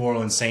beat the New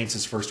Orleans Saints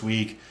his first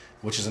week,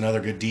 which is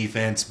another good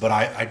defense. But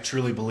I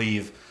truly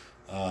believe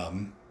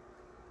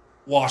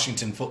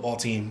Washington football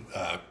team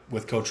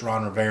with Coach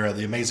Ron Rivera,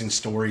 the amazing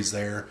stories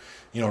there.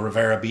 You know,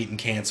 Rivera beating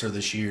cancer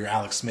this year.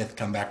 Alex Smith,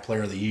 comeback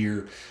player of the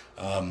year.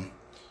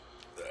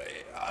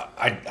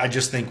 I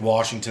just think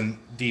Washington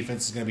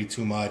defense is going to be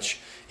too much.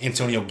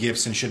 Antonio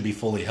Gibson should be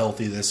fully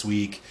healthy this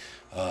week.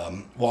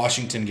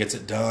 Washington gets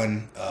it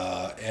done,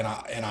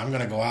 and I'm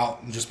going to go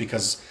out just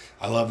because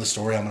I love the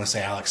story. I'm going to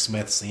say Alex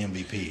Smith's the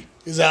MVP.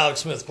 Is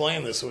Alex Smith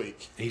playing this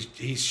week?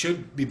 He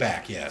should be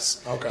back.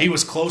 Yes. Okay. He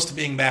was close to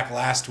being back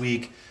last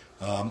week.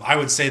 I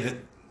would say that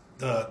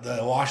the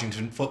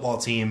Washington football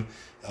team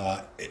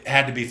it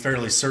had to be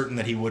fairly certain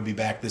that he would be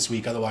back this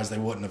week. Otherwise, they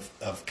wouldn't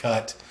have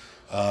cut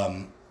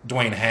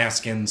Dwayne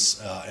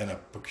Haskins in a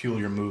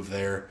peculiar move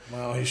there.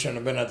 Well, he shouldn't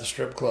have been at the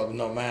strip club with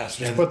no mask.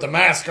 Just put the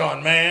mask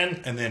on,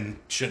 man. And then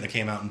shouldn't have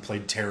came out and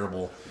played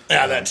terrible.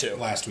 Yeah, that too.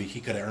 Last week, he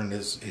could have earned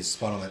his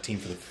spot on that team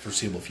for the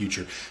foreseeable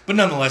future. But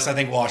nonetheless, I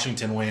think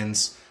Washington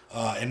wins.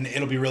 And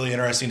it'll be really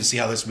interesting to see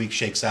how this week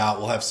shakes out.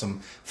 We'll have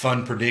some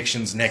fun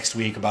predictions next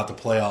week about the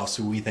playoffs,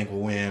 who we think will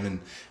win,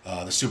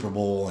 and the Super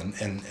Bowl, and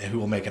who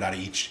will make it out of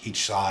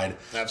each side.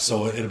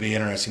 Absolutely. So it'll be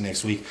interesting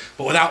next week.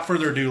 But without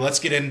further ado, let's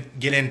get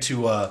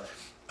into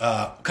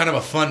kind of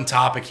a fun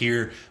topic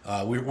here.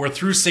 We're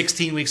through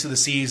 16 weeks of the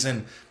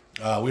season.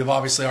 We've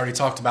obviously already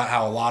talked about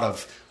how a lot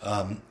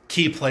of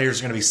key players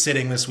are going to be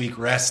sitting this week,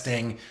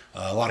 resting.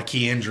 A lot of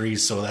key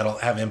injuries, so that'll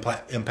have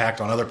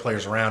impact on other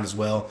players around as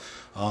well.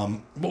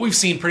 But we've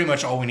seen pretty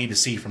much all we need to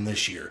see from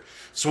this year.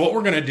 So what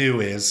we're going to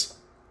do is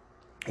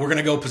we're going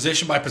to go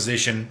position by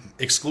position,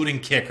 excluding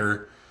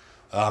kicker.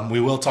 We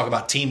will talk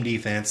about team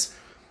defense,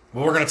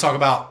 but we're going to talk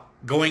about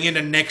going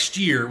into next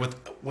year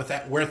with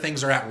that, where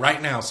things are at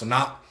right now. So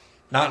not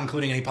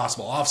including any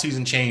possible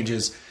offseason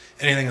changes,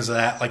 anything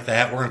like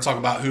that. We're going to talk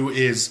about who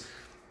is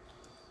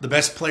the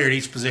best player at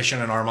each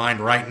position in our mind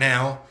right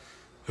now,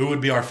 who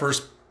would be our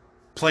first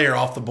player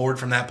off the board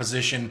from that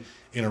position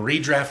in a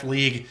redraft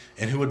league,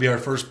 and who would be our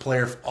first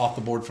player off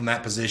the board from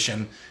that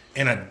position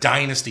in a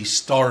dynasty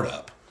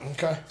startup.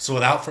 Okay. So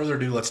without further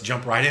ado, let's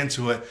jump right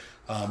into it.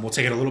 We'll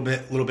take it little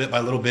bit by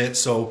little bit.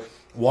 So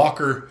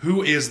Walker,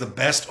 who is the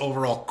best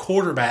overall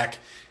quarterback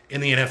in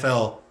the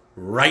NFL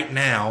right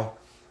now,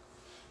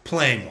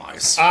 playing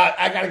wise?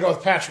 I got to go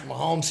with Patrick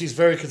Mahomes. He's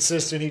very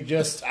consistent.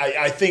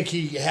 I think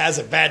he has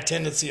a bad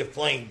tendency of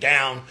playing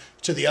down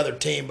to the other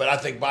team, but I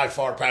think by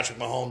far Patrick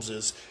Mahomes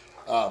is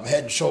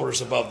head and shoulders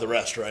above the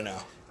rest right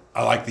now.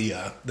 I like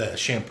the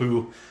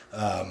shampoo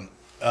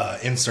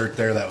insert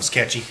there. That was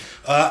catchy.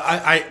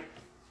 I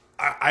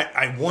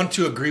want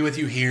to agree with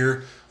you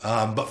here,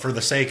 but for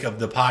the sake of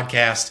the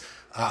podcast,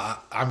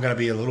 I'm going to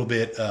be a little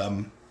bit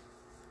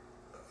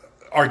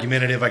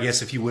argumentative, I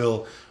guess, if you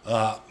will.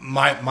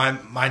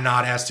 My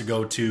nod has to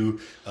go to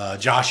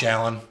Josh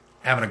Allen,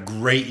 having a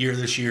great year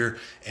this year.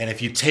 And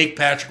if you take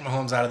Patrick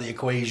Mahomes out of the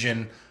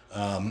equation,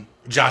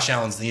 Josh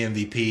Allen's the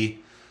MVP.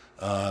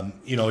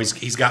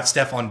 He's got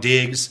Stephon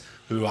Diggs,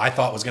 who I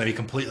thought was going to be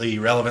completely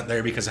irrelevant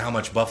there because of how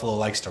much Buffalo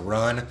likes to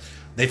run.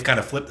 They've kind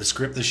of flipped the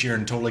script this year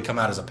and totally come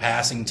out as a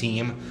passing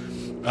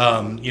team.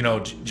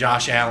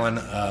 Josh Allen,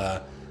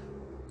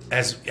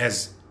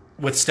 as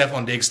with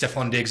Stephon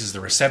Diggs is the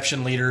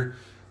reception leader.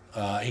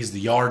 He's the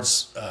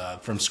yards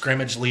from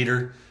scrimmage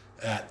leader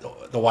at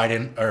the wide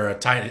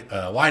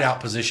out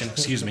position.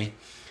 Excuse me.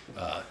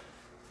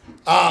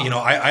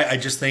 I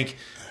just think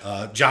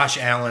Josh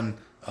Allen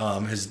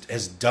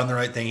has done the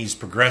right thing. He's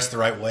progressed the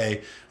right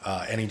way,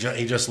 and he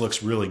just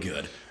looks really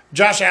good.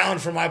 Josh Allen,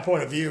 from my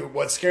point of view,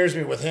 what scares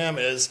me with him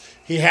is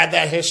he had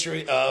that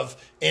history of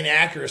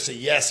inaccuracy.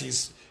 Yes,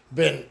 he's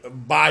been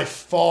by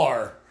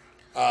far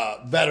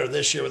better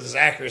this year with his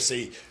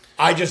accuracy.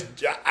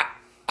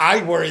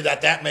 I worry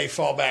that may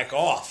fall back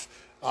off.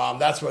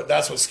 That's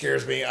what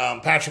scares me.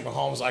 Patrick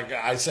Mahomes, like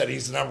I said,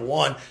 he's the number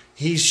one.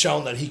 He's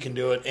shown that he can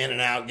do it in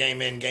and out,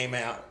 game in, game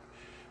out.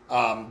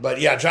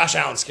 But yeah, Josh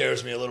Allen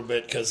scares me a little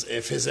bit because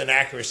if his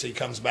inaccuracy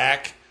comes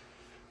back,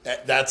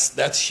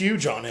 that's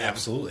huge on him.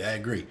 Absolutely, I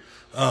agree.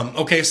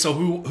 Okay, so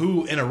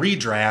who in a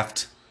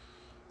redraft,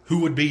 who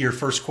would be your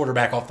first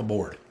quarterback off the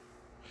board?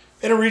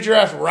 In a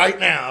redraft right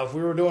now, if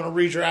we were doing a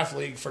redraft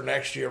league for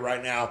next year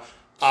right now,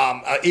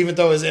 even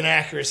though his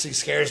inaccuracy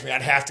scares me,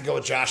 I'd have to go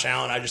with Josh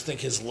Allen. I just think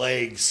his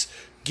legs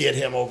get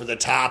him over the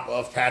top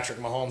of Patrick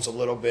Mahomes a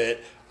little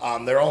bit.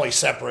 They're only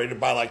separated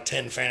by like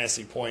 10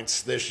 fantasy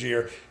points this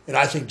year. And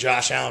I think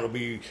Josh Allen will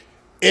be,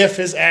 if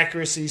his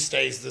accuracy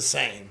stays the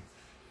same,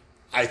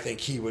 I think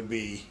he would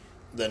be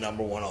the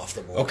number one off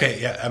the board. Okay,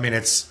 yeah, I mean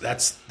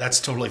that's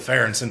totally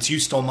fair. And since you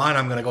stole mine,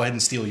 I'm going to go ahead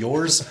and steal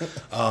yours.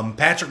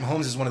 Patrick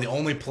Mahomes is one of the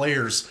only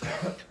players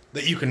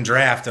that you can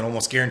draft and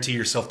almost guarantee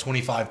yourself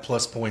 25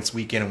 plus points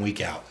week in and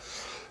week out.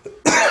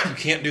 You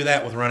can't do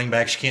that with running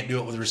backs. You can't do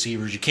it with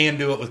receivers. You can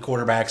do it with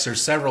quarterbacks.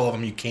 There's several of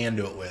them you can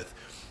do it with.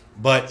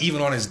 But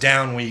even on his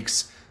down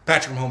weeks,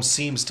 Patrick Mahomes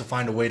seems to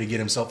find a way to get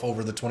himself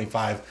over the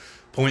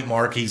 25-point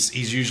mark.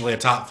 He's usually a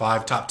top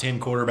 5, top 10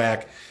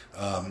 quarterback,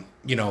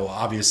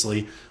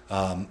 obviously.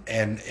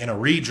 And in a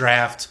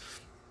redraft,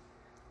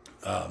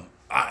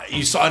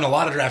 you saw in a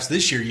lot of drafts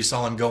this year, you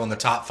saw him go in the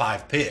top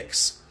 5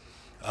 picks.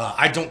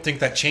 I don't think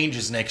that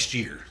changes next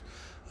year.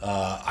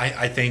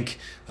 I think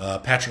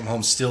Patrick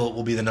Mahomes still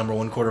will be the number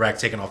one quarterback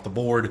taken off the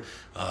board.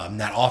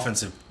 That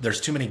offensive,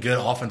 there's too many good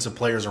offensive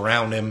players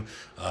around him.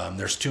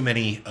 There's too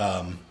many.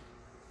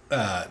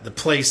 The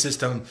play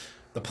system,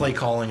 the play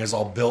calling is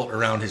all built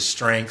around his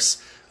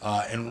strengths.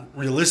 And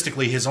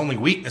realistically, his only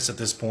weakness at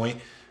this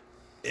point,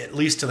 at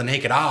least to the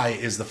naked eye,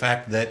 is the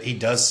fact that he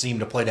does seem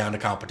to play down to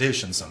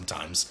competition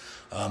sometimes,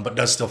 but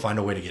does still find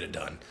a way to get it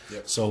done.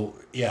 Yep. So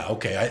yeah,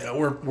 okay,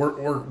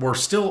 we're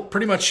still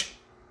pretty much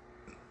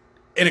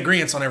in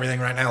agreement on everything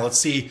right now. Let's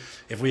see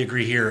if we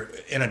agree here.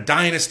 In a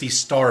dynasty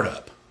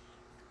startup,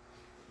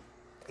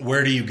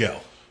 where do you go?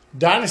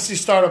 Dynasty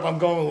startup, I'm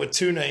going with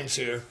 2 names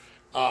here.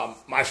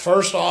 My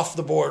first off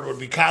the board would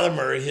be Kyler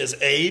Murray. His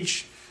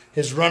age,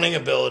 his running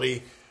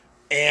ability,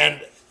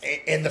 and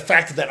the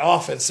fact that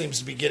offense seems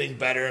to be getting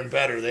better and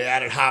better. They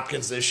added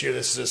Hopkins this year.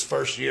 This is his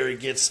first year. He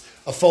gets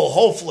a full,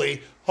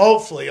 hopefully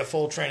a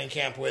full training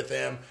camp with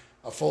him,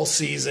 a full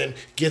season,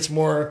 gets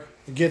more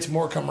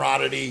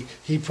camaraderie.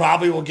 He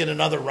probably will get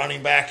another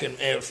running back, and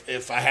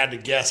if I had to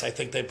guess, I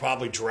think they'd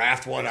probably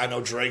draft one. I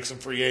know Drake's a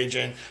free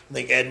agent. I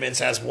think Edmonds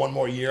has one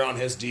more year on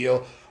his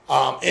deal.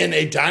 In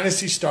a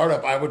dynasty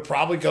startup, I would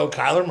probably go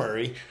Kyler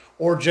Murray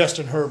or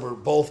Justin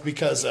Herbert, both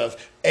because of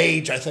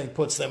age, I think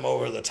puts them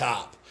over the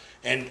top.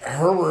 And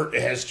Herbert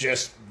has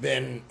just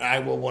been, I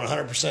will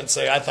 100%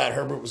 say, I thought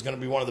Herbert was going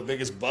to be one of the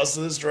biggest busts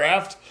of this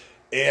draft,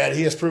 and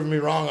he has proven me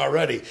wrong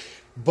already.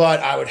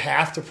 But I would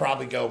have to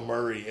probably go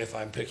Murray if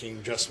I'm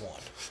picking just one.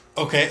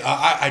 Okay,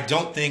 I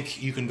don't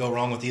think you can go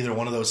wrong with either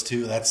one of those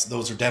two.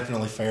 Those are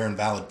definitely fair and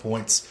valid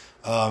points.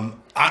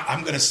 I'm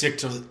going to stick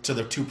to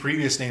the 2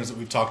 previous names that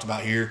we've talked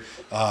about here.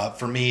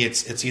 For me,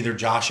 it's either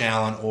Josh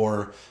Allen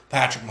or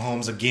Patrick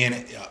Mahomes.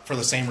 Again, for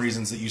the same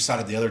reasons that you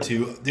cited the other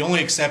 2. The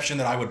only exception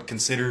that I would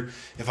consider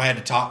if I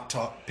had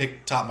to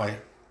pick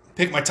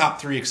my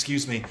top 3,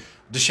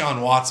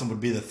 Deshaun Watson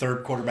would be the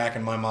third quarterback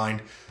in my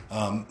mind.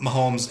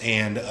 Mahomes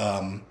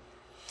and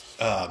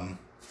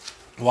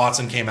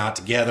Watson came out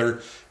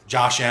together.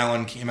 Josh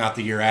Allen came out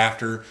the year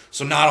after,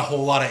 so not a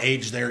whole lot of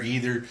age there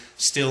either.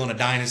 Still in a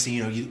dynasty,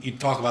 you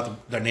talk about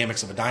the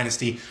dynamics of a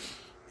dynasty.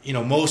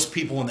 Most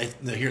people when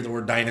they hear the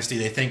word dynasty,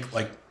 they think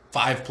like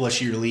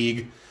 5+ year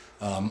league.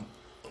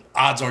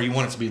 Odds are you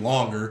want it to be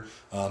longer,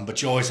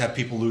 but you always have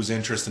people lose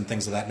interest in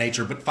things of that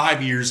nature. But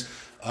 5 years,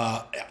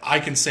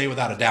 I can say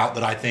without a doubt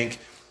that I think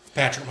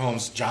Patrick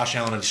Mahomes, Josh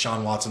Allen, and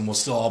Deshaun Watson will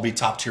still all be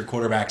top-tier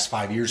quarterbacks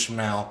 5 years from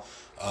now.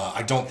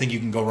 I don't think you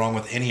can go wrong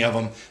with any of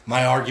them.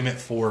 My argument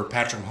for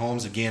Patrick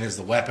Mahomes, again, is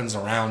the weapons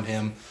around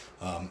him.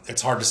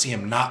 It's hard to see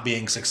him not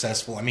being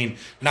successful. I mean,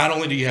 not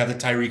only do you have the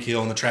Tyreek Hill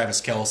and the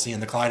Travis Kelce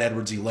and the Clyde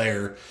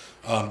Edwards-Helaire,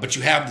 but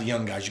you have the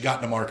young guys. You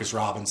got DeMarcus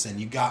Robinson.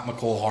 You got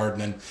McCole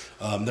Hardman.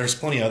 There's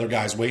plenty of other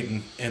guys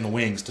waiting in the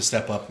wings to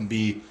step up and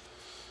be,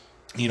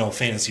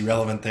 fantasy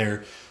relevant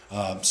there.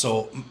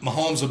 So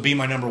Mahomes would be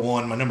my number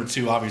 1. My number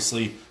 2,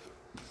 obviously,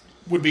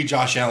 would be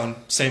Josh Allen.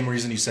 Same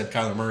reason you said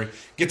Kyler Murray.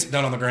 Gets it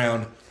done on the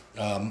ground.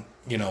 And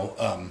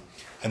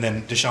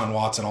then Deshaun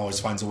Watson always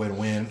finds a way to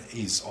win.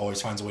 He's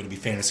always finds a way to be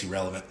fantasy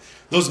relevant.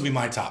 Those would be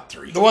my top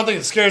 3. The one thing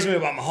that scares me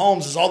about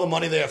Mahomes is all the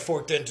money they have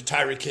forked into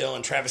Tyreek Hill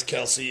and Travis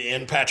Kelce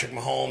and Patrick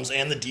Mahomes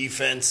and the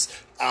defense.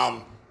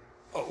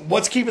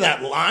 What's keeping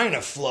that line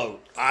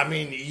afloat? I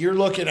mean, you're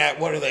looking at,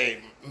 what are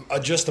they, a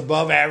just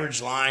above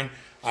average line?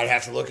 I'd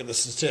have to look at the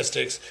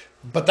statistics.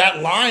 But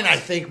that line, I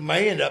think,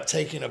 may end up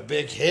taking a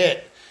big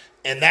hit,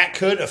 and that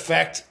could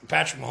affect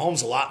Patrick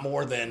Mahomes a lot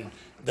more than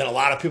a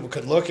lot of people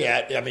could look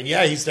at. I mean,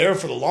 yeah, he's there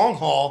for the long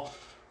haul,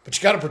 But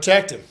you got to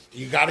protect him.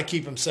 You got to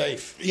keep him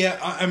safe. Yeah,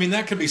 I mean,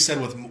 that could be said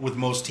with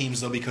most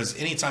teams, though, because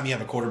anytime you have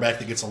a quarterback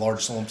that gets a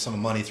large sum of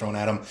money thrown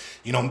at him,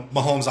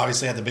 Mahomes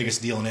obviously had the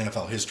biggest deal in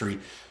NFL history.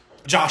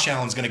 Josh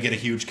Allen's going to get a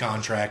huge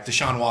contract.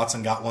 Deshaun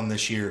Watson got one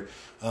this year.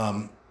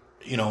 The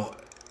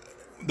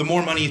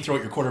more money you throw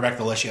at your quarterback,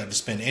 the less you have to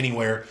spend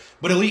anywhere.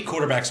 But elite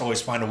quarterbacks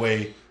always find a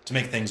way to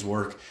make things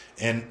work.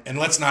 And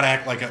let's not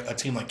act like a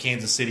team like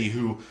Kansas City,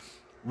 who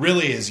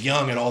really is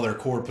young at all their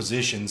core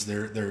positions,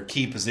 their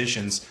key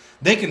positions.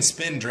 They can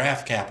spend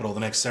draft capital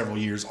the next several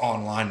years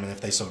on linemen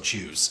if they so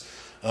choose.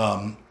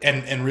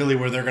 And really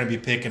where they're going to be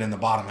picking in the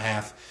bottom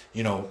half,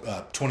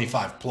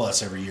 25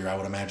 plus every year, I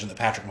would imagine that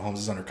Patrick Mahomes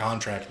is under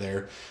contract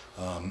there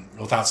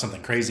without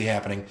something crazy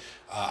happening.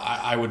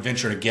 I would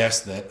venture to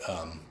guess that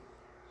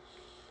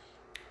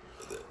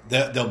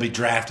they'll be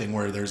drafting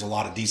where there's a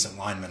lot of decent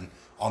linemen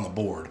on the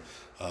board.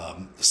 I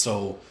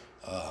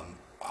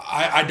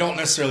don't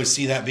necessarily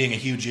see that being a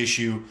huge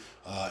issue.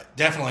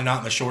 Definitely not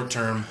in the short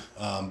term.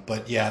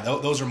 But yeah,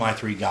 those are my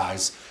three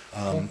guys.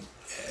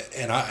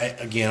 And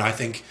I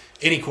think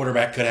any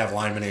quarterback could have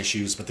lineman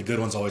issues, but the good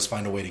ones always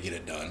find a way to get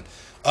it done.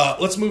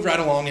 Let's move right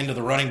along into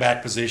the running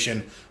back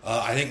position.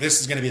 I think this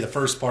is going to be the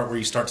first part where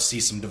you start to see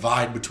some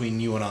divide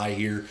between you and I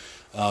here.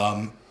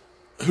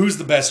 Who's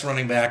the best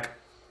running back,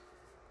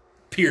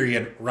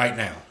 period, right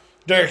now?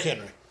 Derrick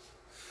Henry.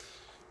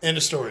 End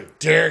of story.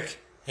 Derrick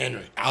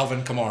Henry.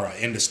 Alvin Kamara,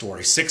 end of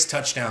story. 6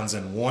 touchdowns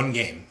in one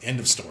game, end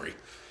of story.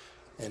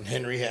 And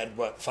Henry had,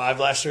 5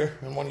 last year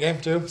in one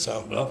game, too?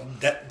 Well,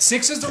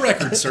 6 is the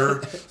record,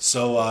 sir.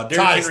 So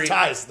Derrick Henry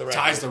ties the record.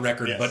 Ties the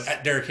record, yes.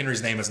 But Derrick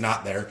Henry's name is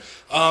not there.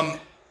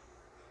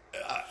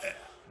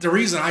 The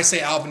reason I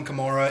say Alvin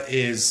Kamara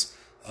is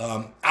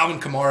Alvin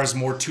Kamara is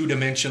more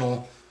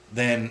two-dimensional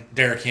than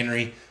Derrick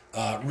Henry.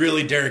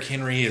 Really, Derrick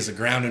Henry is a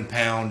ground and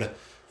pound.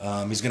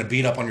 He's going to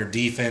beat up on your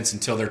defense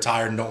until they're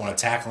tired and don't want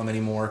to tackle him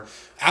anymore.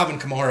 Alvin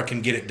Kamara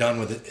can get it done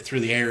with it through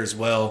the air as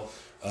well.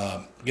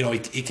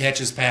 He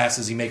catches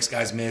passes. He makes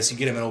guys miss. You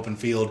get him in open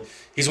field.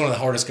 He's one of the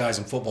hardest guys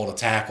in football to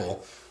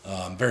tackle.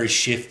 Very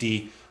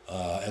shifty,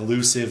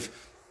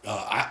 elusive.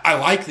 I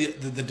like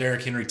the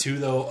Derrick Henry too,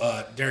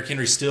 though. Derrick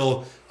Henry's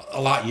still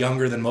a lot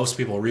younger than most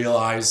people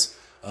realize.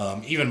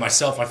 Even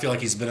myself, I feel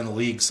like he's been in the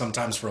league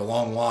sometimes for a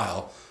long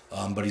while.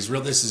 But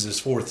this is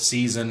his 4th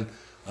season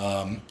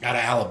out of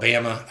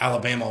Alabama.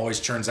 Alabama always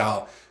churns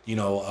out,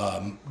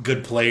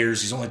 good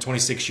players. He's only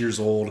 26 years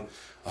old.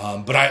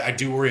 But I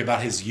do worry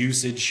about his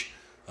usage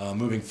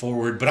moving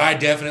forward. But I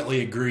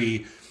definitely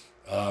agree.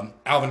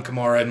 Alvin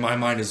Kamara, in my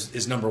mind,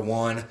 is number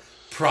 1.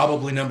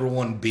 Probably number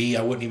 1B.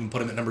 I wouldn't even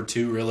put him at number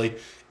 2, really,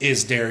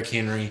 is Derrick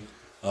Henry.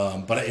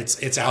 But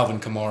it's Alvin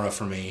Kamara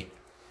for me,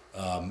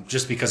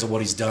 just because of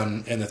what he's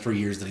done in the 3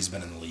 years that he's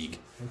been in the league.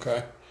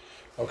 Okay.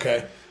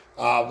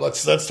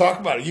 Let's talk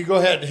about it. You go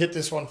ahead and hit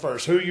this one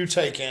first. Who are you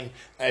taking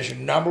as your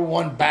number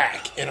 1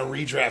 back in a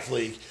redraft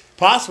league?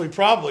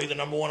 Probably the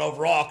number 1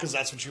 overall, because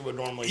that's what you would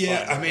normally find.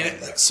 Yeah, I mean,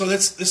 so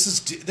this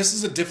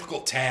is a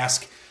difficult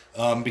task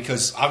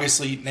because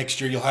obviously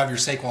next year you'll have your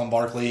Saquon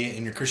Barkley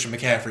and your Christian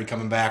McCaffrey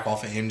coming back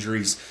off of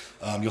injuries.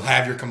 You'll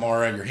have your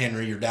Kamara, your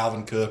Henry, your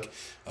Dalvin Cook,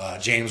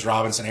 James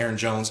Robinson, Aaron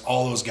Jones,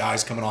 all those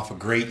guys coming off of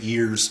great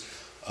years.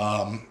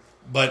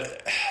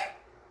 But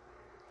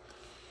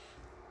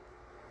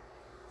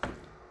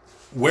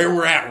where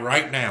we're at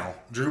right now,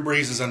 Drew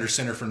Brees is under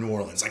center for New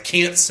Orleans. I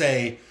can't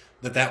say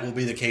that will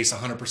be the case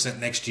 100%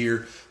 next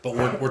year, but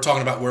we're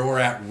talking about where we're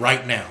at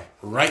right now.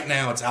 Right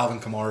now, it's Alvin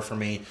Kamara for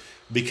me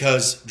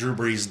because Drew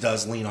Brees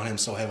does lean on him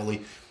so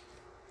heavily.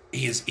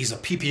 He's a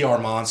PPR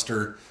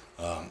monster.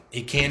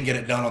 He can get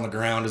it done on the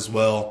ground as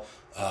well.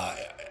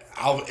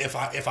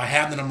 If I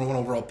have the number 1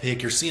 overall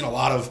pick, you're seeing a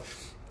lot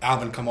of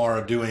Alvin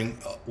Kamara doing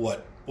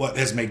what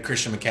has made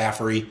Christian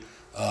McCaffrey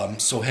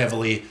so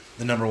heavily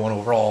the number 1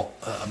 overall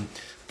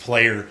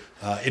player.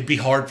 It'd be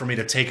hard for me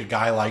to take a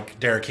guy like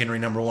Derrick Henry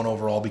number 1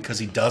 overall because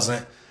he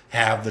doesn't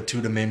have the 2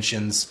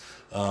 dimensions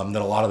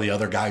that a lot of the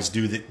other guys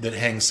do that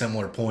hang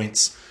similar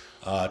points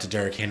to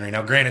Derrick Henry.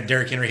 Now, granted,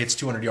 Derrick Henry hits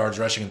 200 yards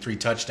rushing and 3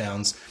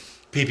 touchdowns.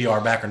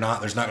 PPR back or not,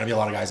 there's not going to be a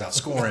lot of guys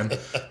outscore him.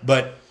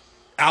 But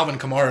Alvin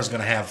Kamara is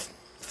going to have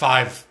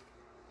 5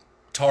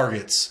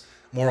 targets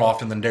more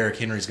often than Derrick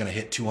Henry is going to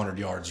hit 200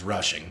 yards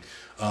rushing.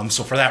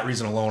 So for that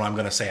reason alone, I'm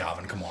going to say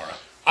Alvin Kamara.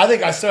 I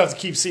think I still have to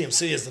keep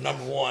CMC as the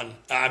number 1.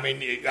 I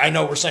mean, I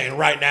know we're saying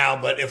right now,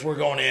 but if we're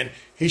going in,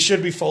 he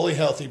should be fully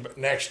healthy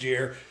next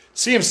year.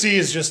 CMC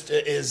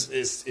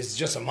is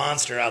just a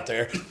monster out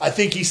there. I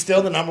think he's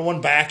still the number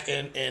 1 back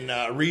in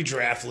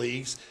redraft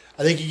leagues.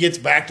 I think he gets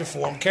back to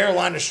form.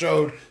 Carolina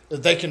showed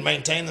that they can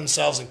maintain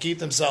themselves and keep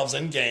themselves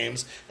in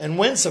games and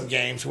win some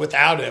games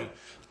without him.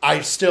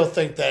 I still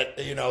think that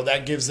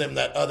that gives them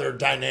that other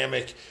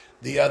dynamic,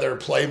 the other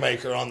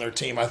playmaker on their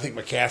team. I think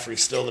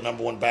McCaffrey's still the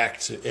number 1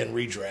 back in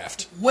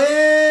redraft.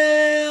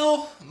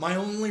 Well, my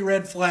only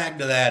red flag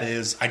to that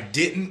is I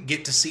didn't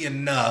get to see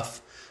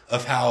enough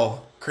of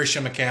how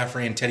Christian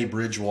McCaffrey and Teddy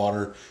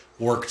Bridgewater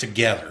work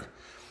together.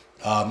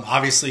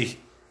 Obviously,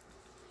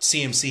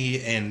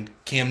 CMC and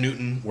Cam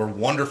Newton were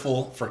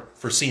wonderful for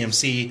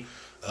CMC.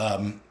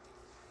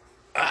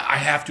 I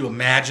have to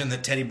imagine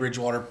that Teddy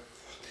Bridgewater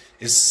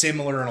is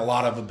similar in a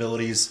lot of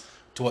abilities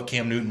to what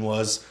Cam Newton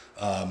was.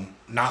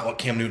 Not what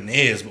Cam Newton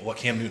is, but what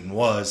Cam Newton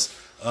was.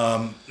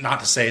 Not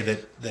to say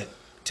that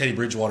Teddy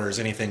Bridgewater is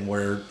anything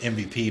where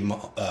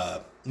MVP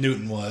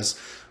Newton was,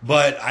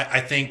 but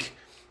I think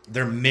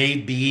there may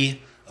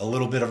be a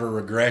little bit of a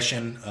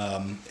regression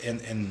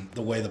in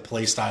the way the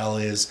play style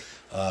is,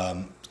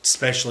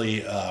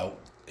 especially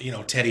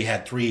Teddy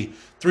had three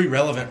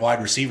relevant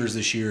wide receivers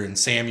this year in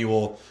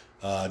Samuel,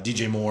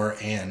 DJ Moore,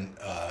 and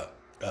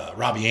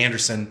Robbie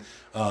Anderson.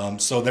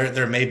 So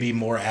they're maybe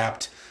more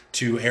apt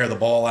to air the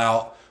ball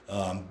out,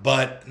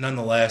 but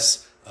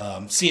nonetheless,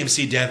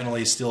 CMC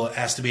definitely still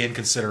has to be in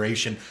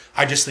consideration.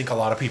 I just think a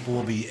lot of people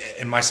will be,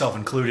 and myself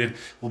included,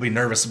 will be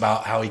nervous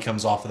about how he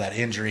comes off of that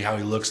injury, how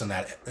he looks in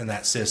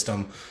that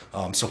system.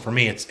 So for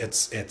me,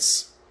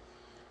 it's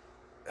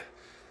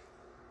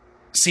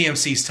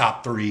CMC's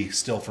top 3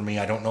 still for me.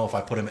 I don't know if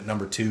I put him at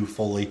number 2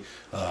 fully,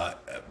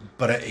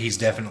 but he's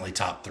definitely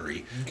top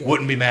 3. Okay.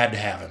 Wouldn't be mad to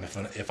have him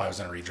if I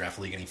was in a redraft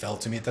league and he fell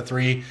to me at the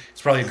 3.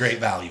 It's probably a great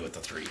value at the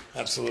 3.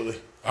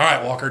 Absolutely. All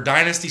right, Walker,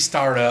 Dynasty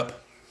Startup.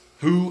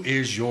 Who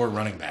is your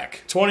running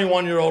back?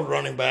 21-year-old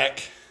running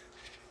back.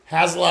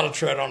 Has a lot of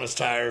tread on his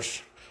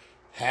tires.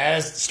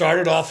 Has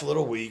started off a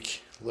little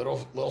weak,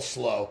 little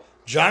slow.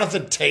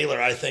 Jonathan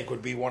Taylor, I think,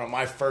 would be one of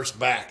my first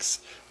backs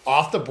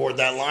off the board.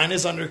 That line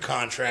is under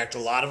contract. A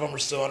lot of them are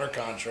still under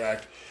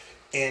contract.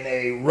 In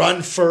a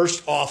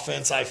run-first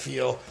offense, I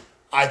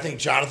think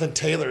Jonathan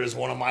Taylor is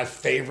one of my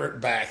favorite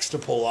backs to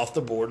pull off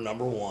the board,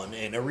 number 1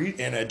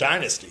 in a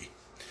dynasty.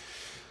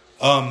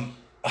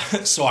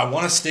 So I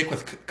want to stick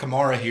with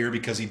Kamara here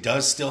because he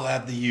does still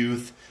have the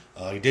youth.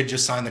 He did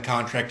just sign the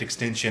contract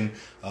extension,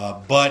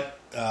 but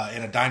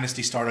in a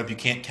dynasty startup, you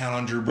can't count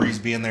on Drew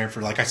Brees being there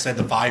for, like I said,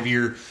 the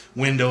 5-year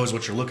window is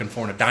what you're looking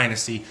for in a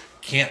dynasty.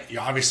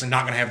 You're obviously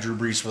not going to have Drew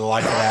Brees for the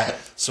life of that,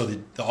 so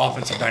the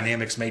offensive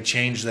dynamics may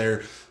change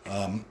there.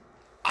 I'm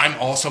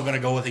also going to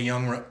go with a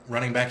young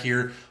running back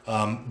here,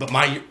 but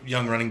my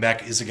young running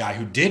back is a guy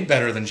who did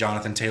better than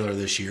Jonathan Taylor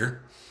this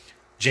year,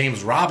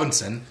 James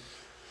Robinson,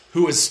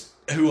 who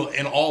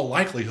in all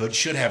likelihood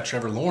should have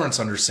Trevor Lawrence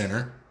under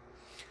center.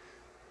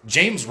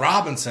 James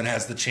Robinson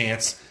has the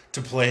chance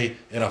to play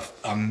an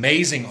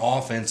amazing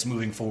offense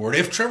moving forward.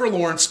 If Trevor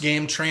Lawrence's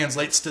game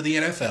translates to the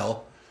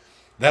NFL,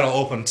 that'll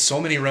open so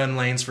many run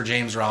lanes for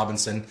James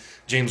Robinson.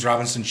 James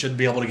Robinson should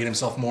be able to get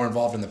himself more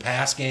involved in the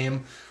pass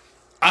game.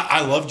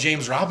 I love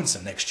James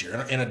Robinson next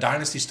year. In a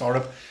dynasty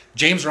startup,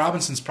 James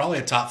Robinson's probably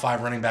a top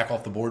 5 running back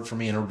off the board for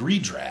me in a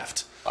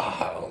redraft.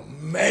 Oh,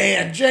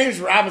 man. James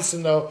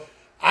Robinson, though.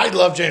 I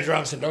love James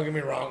Robinson. Don't get me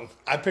wrong.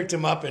 I picked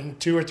him up in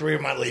 2 or 3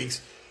 of my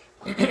leagues.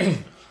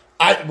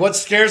 What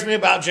scares me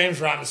about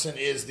James Robinson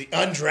is the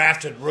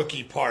undrafted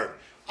rookie part.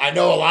 I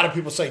know a lot of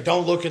people say,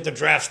 don't look at the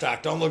draft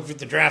stock. Don't look at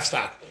the draft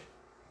stock.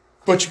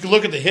 But you can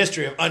look at the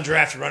history of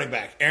undrafted running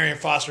back. Arian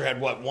Foster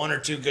had, 1 or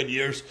 2 good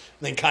years and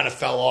then kind of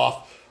fell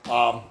off.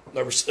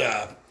 There was,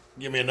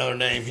 give me another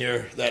name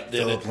here that did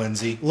Philip it.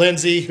 Lindsay.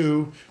 Lindsay,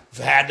 who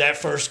had that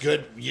first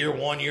good year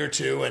 1, year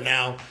 2, and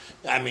now,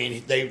 I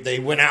mean, they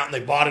went out and they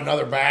bought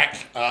another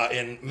back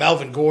in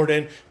Melvin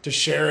Gordon to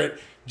share it.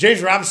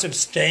 James Robinson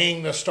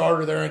staying the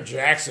starter there in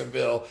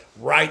Jacksonville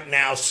right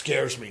now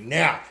scares me.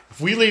 Now, if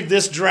we leave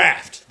this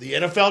draft, the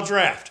NFL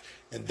draft,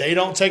 and they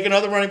don't take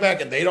another running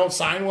back and they don't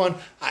sign one,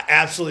 I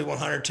absolutely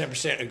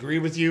 110% agree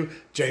with you.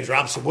 James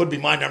Robinson would be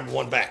my number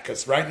 1 back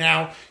because right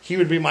now he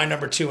would be my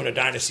number 2 in a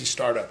dynasty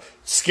startup.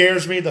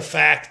 Scares me the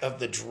fact of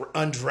the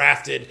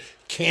undrafted.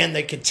 Can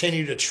they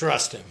continue to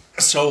trust him?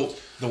 So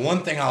the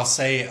one thing I'll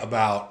say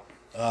about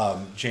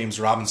James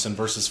Robinson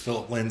versus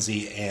Philip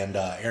Lindsay and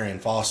Arian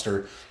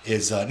Foster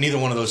is neither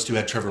one of those 2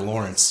 had Trevor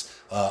Lawrence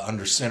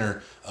under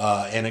center.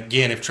 And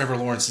again, if Trevor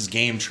Lawrence's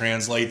game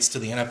translates to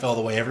the NFL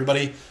the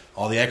way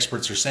all the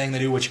experts are saying they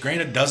do, which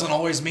granted doesn't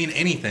always mean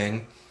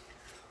anything,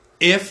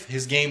 if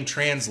his game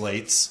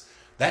translates,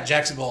 that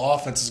Jacksonville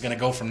offense is going to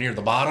go from near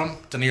the bottom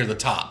to near the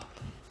top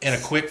in a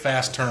quick,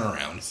 fast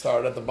turnaround.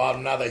 Started at the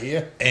bottom, now they're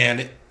here.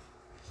 And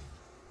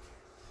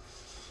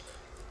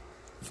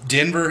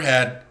Denver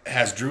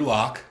has Drew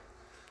Lock.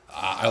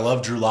 I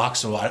love Drew Lock,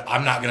 so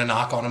I'm not going to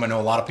knock on him. I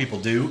know a lot of people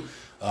do.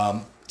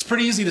 It's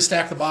pretty easy to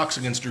stack the box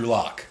against Drew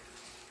Lock.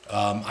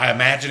 I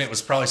imagine it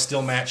was probably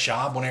still Matt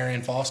Schaub when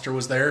Arian Foster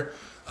was there.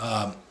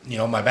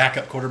 My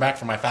backup quarterback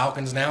for my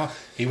Falcons now.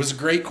 He was a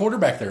great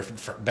quarterback there,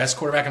 best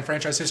quarterback in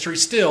franchise history.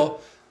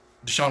 Still,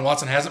 Deshaun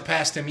Watson hasn't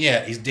passed him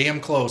yet. He's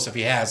damn close if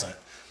he hasn't.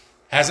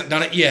 Hasn't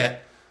done it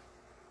yet.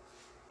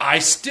 I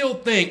still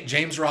think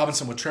James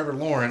Robinson with Trevor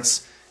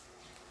Lawrence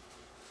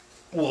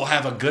will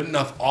have a good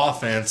enough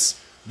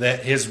offense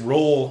that his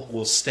role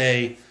will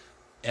stay.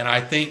 And I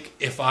think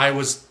if I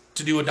was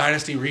to do a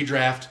dynasty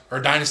redraft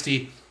or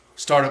dynasty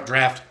startup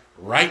draft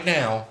right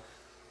now,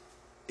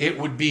 it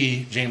would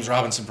be James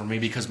Robinson for me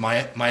because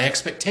my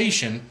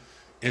expectation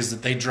is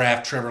that they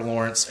draft Trevor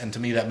Lawrence, and to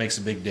me that makes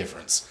a big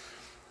difference.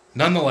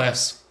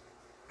 Nonetheless,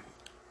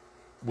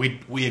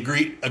 we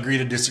agree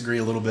to disagree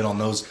a little bit on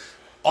those.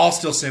 All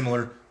still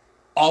similar.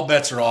 all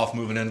bets are off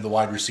moving into the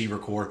wide receiver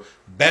core.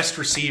 Best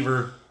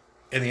receiver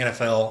in the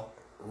NFL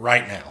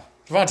right now.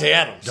 Davante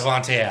Adams.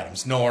 Davante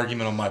Adams. No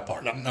argument on my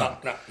part. No.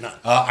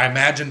 I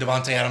imagine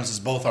Davante Adams is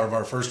both of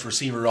our first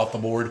receiver off the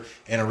board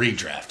in a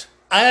redraft.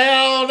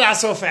 Oh, not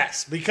so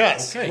fast.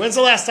 Because when's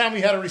the last time we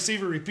had a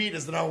receiver repeat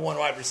as the number one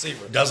wide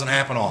receiver? Doesn't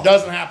happen often.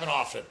 Doesn't happen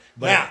often.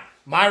 But now,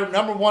 my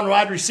number one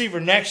wide receiver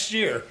next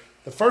year,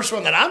 the first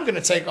one that I'm going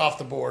to take off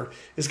the board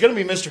is going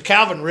to be Mr.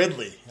 Calvin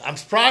Ridley. I'm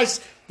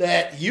surprised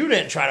that you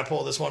didn't try to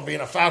pull this one being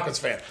a Falcons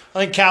fan. I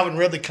think Calvin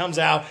Ridley comes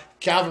out.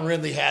 Calvin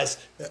Ridley has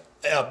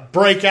a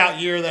breakout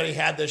year that he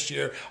had this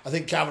year. I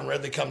think Calvin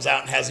Ridley comes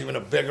out and has even a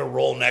bigger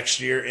role next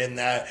year in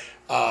that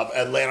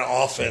Atlanta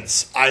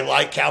offense. I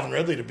like Calvin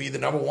Ridley to be the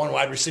number one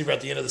wide receiver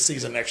at the end of the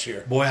season next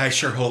year. Boy, I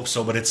sure hope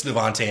so, but it's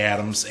Davante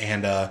Adams.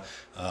 And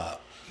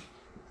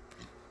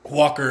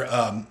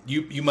Walker,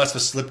 you must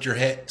have slipped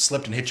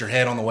and hit your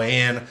head on the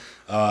way in.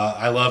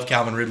 I love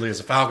Calvin Ridley as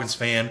a Falcons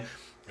fan.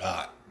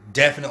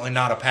 Definitely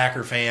not a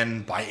Packer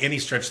fan by any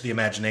stretch of the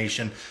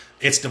imagination.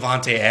 It's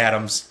Davante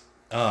Adams.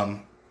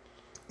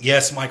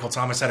 Yes, Michael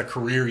Thomas had a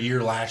career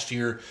year last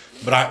year,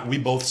 but we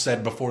both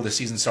said before the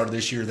season started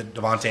this year that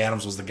Davante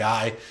Adams was the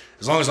guy.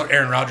 As long as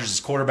Aaron Rodgers is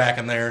quarterback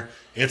in there,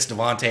 it's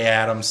Davante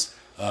Adams.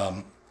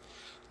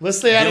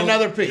 Let's add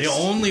another piece. The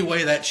only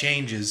way that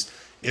changes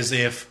is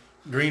if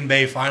Green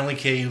Bay finally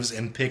caves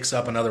and picks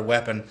up another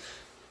weapon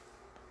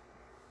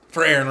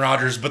for Aaron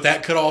Rodgers, but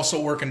that could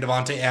also work in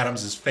Davante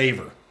Adams'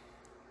 favor.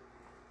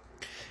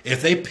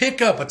 If they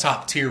pick up a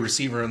top-tier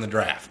receiver in the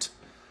draft,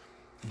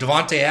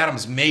 Davante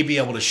Adams may be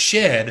able to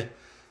shed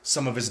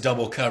some of his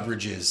double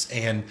coverages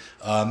and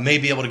may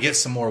be able to get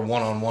some more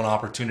one-on-one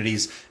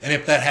opportunities. And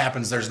if that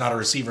happens, there's not a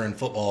receiver in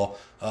football,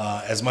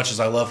 as much as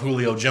I love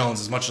Julio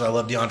Jones, as much as I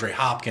love DeAndre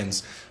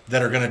Hopkins,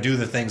 that are going to do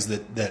the things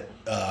that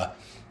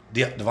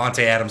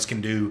Davante Adams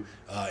can do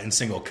in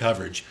single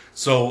coverage.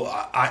 So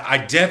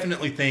I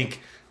definitely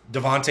think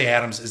Davante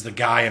Adams is the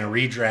guy in a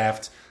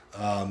redraft,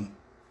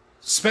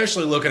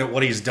 especially looking at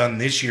what he's done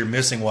this year,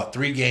 missing,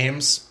 3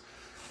 games?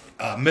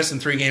 Missing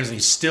 3 games, and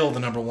he's still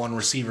the number one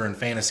receiver in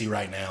fantasy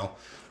right now.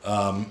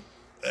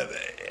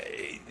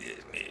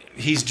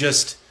 He's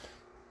just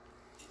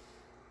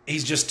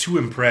too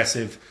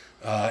impressive.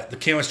 The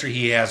chemistry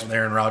he has with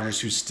Aaron Rodgers,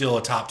 who's still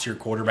a top-tier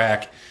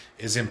quarterback,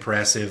 is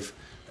impressive.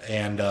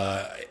 And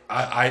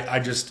I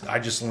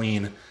just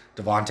lean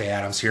Davante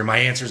Adams here. My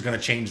answer is going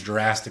to change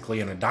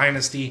drastically in a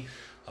dynasty,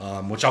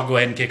 which I'll go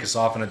ahead and kick us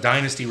off in a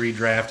dynasty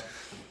redraft.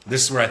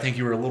 This is where I think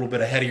you were a little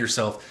bit ahead of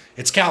yourself.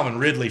 It's Calvin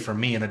Ridley for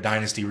me in a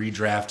dynasty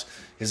redraft.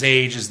 His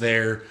age is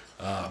there.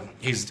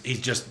 He's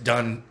just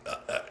done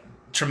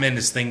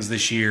tremendous things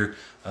this year.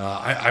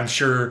 I'm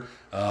sure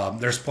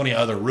there's plenty of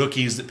other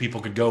rookies that people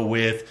could go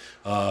with.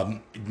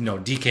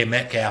 DK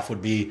Metcalf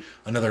would be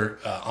another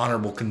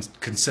honorable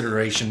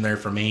consideration there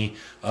for me.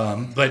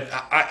 But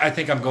I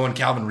think I'm going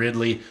Calvin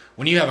Ridley.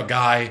 When you have a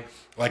guy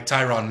like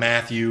Tyrann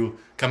Mathieu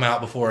come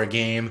out before a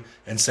game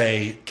and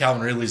say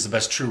Calvin Ridley's the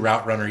best true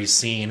route runner he's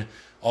seen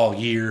all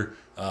year,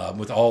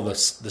 with all the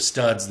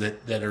studs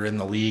that are in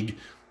the league,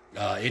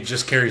 it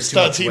just carries too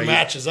much weight. Studs he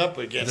matches up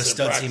against. The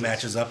studs he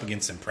matches up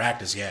against in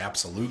practice, yeah,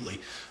 absolutely.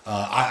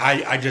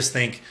 I just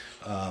think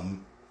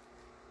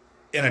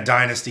in a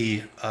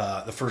dynasty,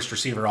 the first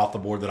receiver off the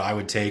board that I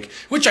would take,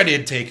 which I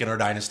did take in our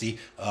dynasty,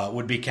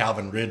 would be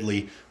Calvin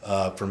Ridley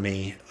for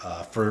me,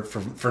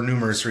 for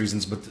numerous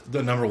reasons. But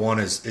the number one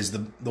is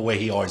the way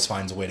he always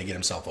finds a way to get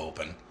himself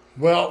open.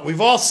 Well, we've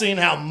all seen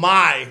how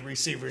my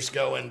receivers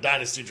go in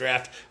dynasty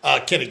draft.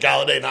 Kenny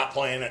Golladay not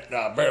playing it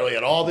barely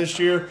at all this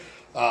year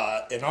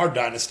in our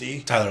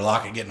dynasty. Tyler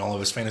Lockett getting all of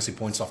his fantasy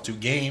points off 2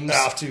 games.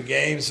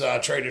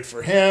 Traded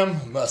for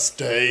him.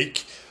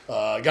 Mistake.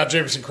 Got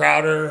Jamison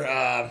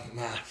Crowder.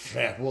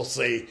 We'll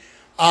see.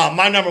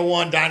 My number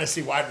one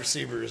dynasty wide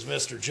receiver is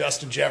Mr.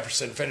 Justin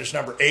Jefferson. Finished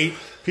number 8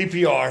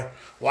 PPR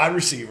wide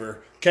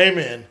receiver. Came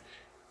in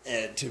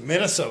to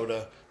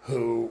Minnesota.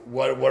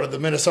 What did the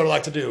Minnesota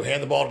like to do?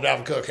 Hand the ball to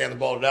Dalvin Cook. Hand the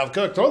ball to Dalvin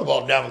Cook. Throw the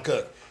ball to Dalvin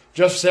Cook.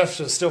 Justin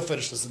Jefferson still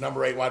finished as the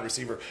number 8 wide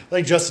receiver. I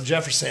think Justin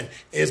Jefferson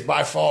is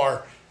by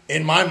far,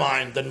 in my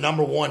mind, the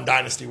number one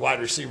dynasty wide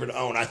receiver to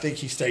own. I think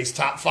he stays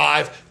top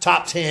 5,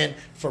 top 10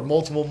 for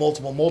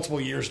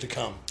multiple years to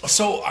come.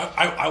 So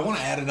I want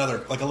to add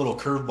another, a little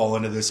curveball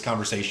into this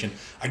conversation.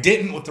 I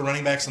didn't with the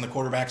running backs and the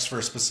quarterbacks for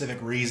a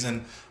specific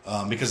reason,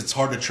 because it's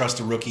hard to trust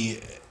a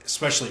rookie,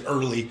 especially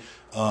early.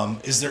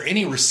 Is there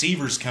any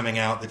receivers coming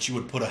out that you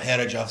would put ahead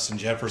of Justin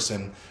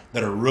Jefferson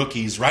that are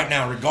rookies right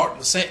now?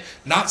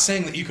 Not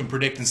saying that you can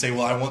predict and say,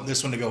 well, I want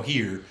this one to go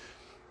here.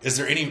 Is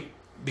there any?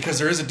 Because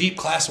there is a deep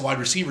class of wide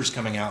receivers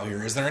coming out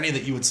here. Is there any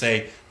that you would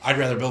say, I'd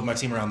rather build my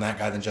team around that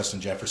guy than Justin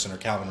Jefferson or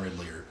Calvin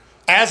Ridley?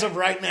 As of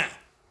right now,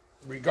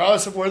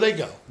 regardless of where they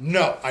go,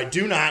 no, I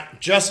do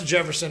not. Justin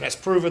Jefferson has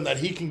proven that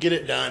he can get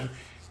it done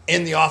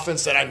in the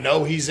offense that I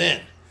know he's in.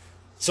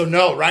 So,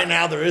 no, right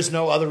now there is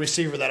no other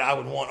receiver that I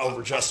would want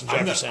over Justin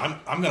Jefferson.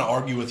 I'm going to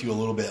argue with you a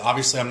little bit.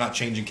 Obviously, I'm not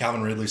changing.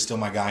 Calvin Ridley's still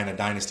my guy in a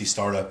dynasty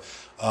startup.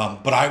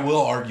 But I will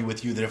argue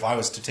with you that if I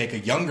was to take a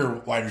younger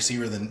wide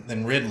receiver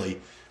than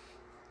Ridley,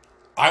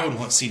 I would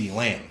want CeeDee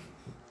Lamb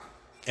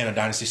in a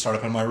dynasty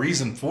startup. And my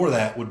reason for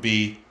that would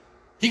be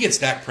he gets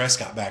Dak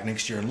Prescott back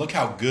next year. And look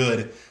how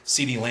good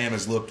CeeDee Lamb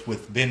has looked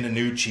with Ben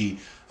DiNucci,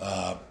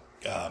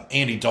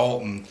 Andy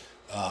Dalton,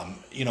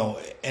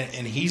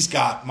 and he's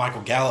got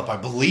Michael Gallup, I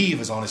believe,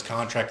 is on his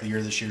contract of the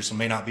year this year, so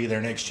may not be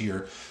there next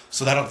year.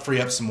 So that'll free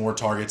up some more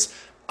targets.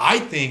 I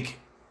think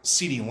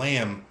CeeDee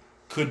Lamb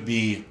could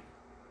be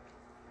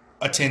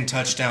a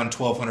 10-touchdown,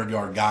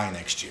 1,200-yard guy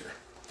next year.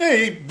 Yeah,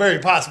 he very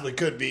possibly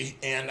could be.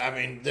 And, I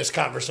mean, this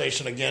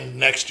conversation again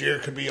next year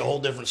could be a whole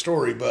different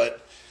story.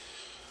 But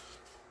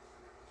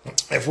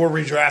if we're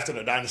redrafting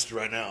a dynasty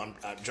right now,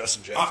 I'm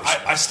Justin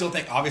Jefferson. I still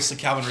think, obviously,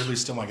 Calvin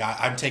Ridley's still my guy.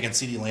 I'm taking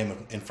CeeDee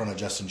Lamb in front of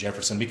Justin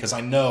Jefferson because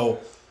I know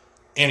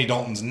Andy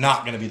Dalton's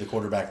not going to be the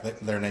quarterback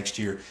there next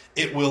year.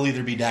 It will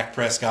either be Dak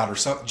Prescott or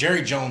some.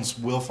 Jerry Jones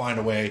will find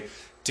a way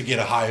to get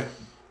a high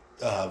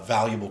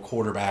valuable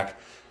quarterback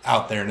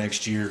out there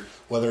next year,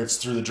 whether it's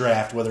through the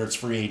draft, whether it's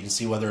free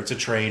agency, whether it's a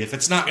trade. If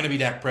it's not going to be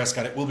Dak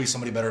Prescott, it will be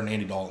somebody better than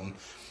Andy Dalton.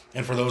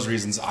 And for those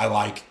reasons, I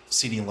like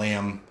CeeDee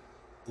Lamb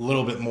a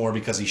little bit more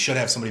because he should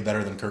have somebody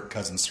better than Kirk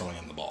Cousins throwing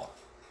him the ball.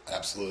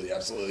 Absolutely,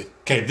 absolutely.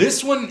 Okay,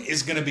 this one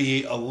is going to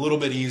be a little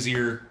bit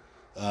easier.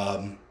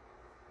 There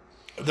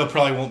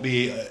probably won't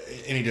be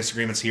any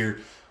disagreements here.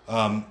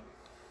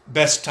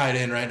 Best tight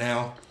end right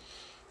now?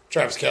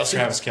 Travis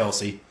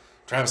Kelce.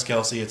 Travis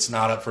Kelce, it's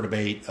not up for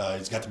debate.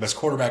 He's got the best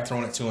quarterback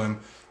throwing it to him.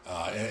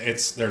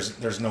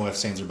 There's no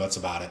ifs, ands, or buts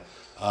about it.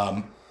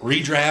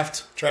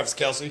 Redraft. Travis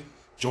Kelce.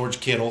 George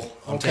Kittle.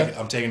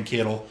 I'm taking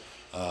Kittle.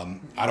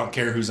 I don't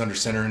care who's under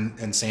center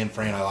in San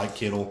Fran. I like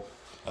Kittle.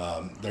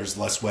 There's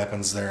less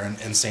weapons there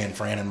in San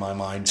Fran in my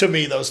mind. To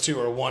me, those two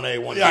are 1A,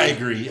 1B. Yeah, I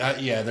agree.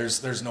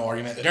 There's no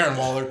argument. Darren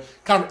Waller,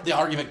 the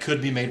argument could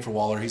be made for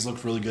Waller. He's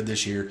looked really good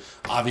this year.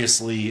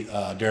 Obviously,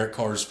 Derek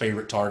Carr's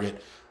favorite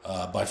target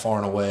by far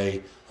and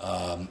away.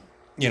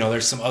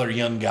 There's some other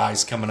young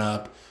guys coming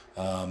up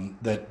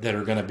that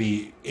are going to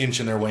be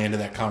inching their way into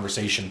that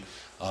conversation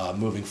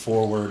moving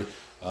forward.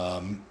 I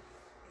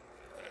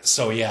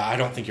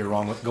don't think you're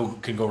wrong.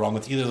 Can go wrong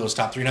with either of those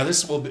top three. Now,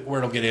 this is where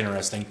it'll get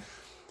interesting.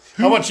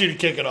 I want you to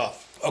kick it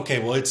off. Okay,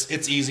 well,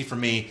 it's easy for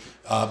me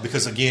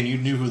because, again, you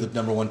knew who the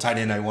number one tight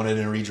end I wanted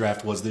in a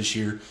redraft was this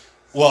year.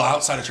 Well,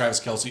 outside of Travis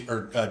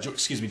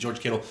Kelce, George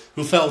Kittle,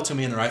 who fell to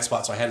me in the right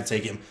spot, so I had to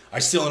take him. I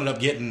still ended up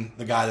getting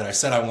the guy that I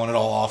said I wanted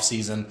all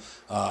offseason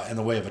in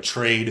the way of a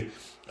trade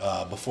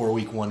before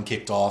week one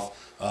kicked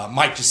off.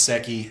 Mike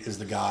Gesicki is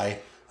the guy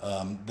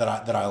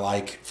that I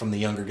like from the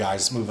younger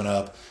guys moving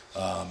up.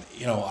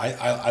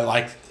 I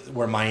like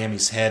where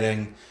Miami's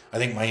heading. I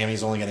think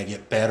Miami's only going to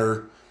get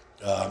better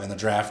in the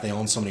draft. They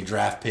own so many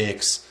draft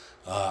picks.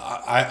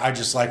 I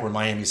just like where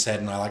Miami's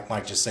heading. I like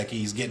Mike Gesicki.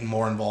 He's getting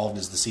more involved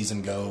as the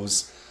season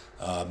goes.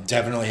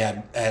 Definitely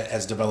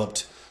has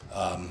developed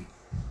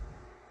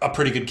a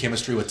pretty good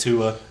chemistry with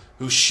Tua,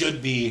 who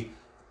should be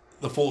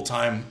the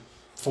full-time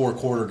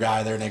four-quarter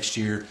guy there next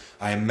year.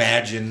 I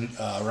imagine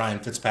Ryan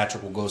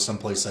Fitzpatrick will go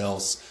someplace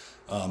else.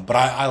 But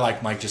I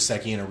like Mike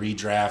Gesicki in a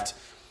redraft.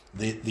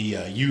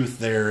 The youth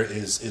there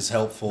is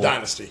helpful.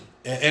 Dynasty.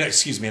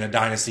 In a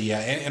dynasty,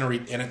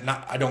 yeah.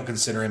 I don't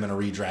consider him in a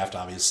redraft,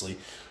 obviously.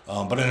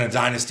 But in a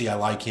dynasty, I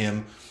like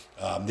him.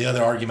 The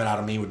other argument out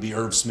of me would be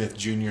Irv Smith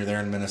Jr. there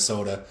in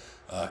Minnesota.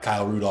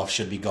 Kyle Rudolph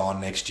should be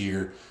gone next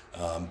year.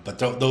 But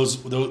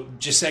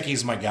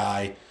Gesicki's my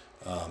guy.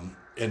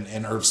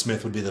 And Irv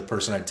Smith would be the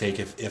person I'd take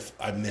if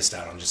I missed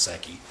out on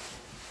Gesicki.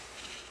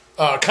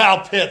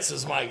 Kyle Pitts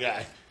is my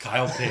guy.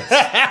 Kyle Pitts.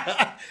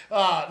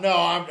 No,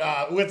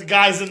 I'm with the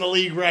guys in the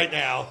league right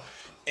now,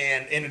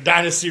 and in a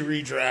dynasty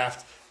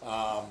redraft,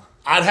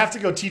 I'd have to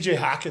go T.J.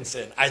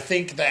 Hockenson. I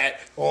think that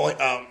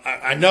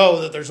I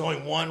know that there's only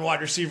one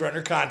wide receiver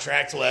under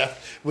contract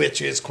left,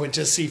 which is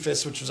Quintez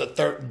Cephas, which was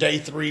a day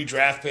 3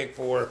 draft pick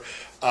for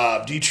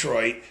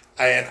Detroit.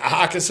 And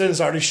Hockenson has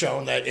already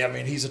shown that,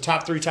 he's a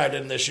top 3 tight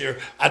end this year.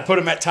 I'd put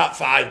him at top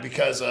 5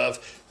 because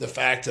of the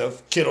fact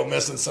of Kittle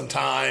missing some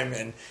time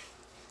and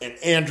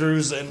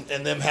Andrews and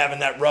them having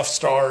that rough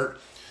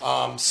start.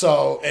 And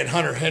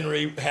Hunter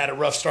Henry had a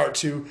rough start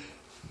too.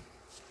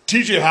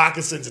 T.J.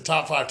 Hawkinson's a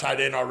top 5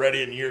 tight end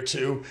already in year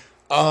 2.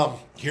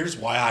 Here's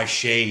why I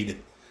shade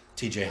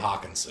T.J.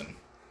 Hockenson.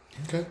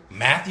 Okay.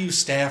 Matthew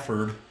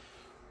Stafford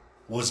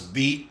was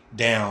beat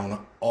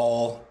down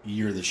all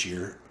year this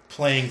year,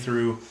 playing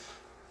through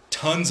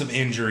tons of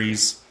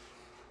injuries.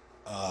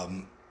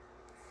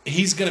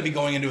 He's going to be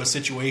going into a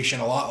situation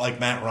a lot like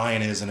Matt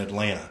Ryan is in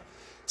Atlanta.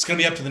 It's going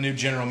to be up to the new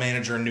general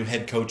manager and new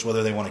head coach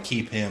whether they want to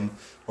keep him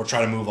or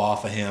try to move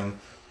off of him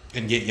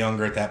and get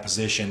younger at that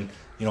position.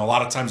 A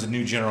lot of times the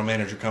new general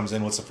manager comes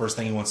in, what's the first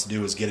thing he wants to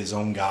do is get his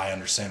own guy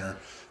under center,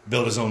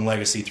 build his own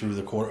legacy through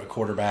the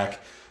quarterback.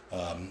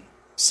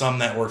 Some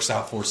that works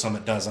out for, some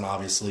it doesn't,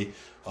 obviously.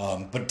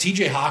 But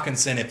T.J.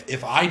 Hockenson,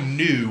 if I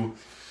knew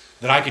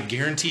that I could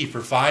guarantee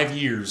for 5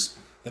 years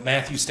that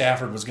Matthew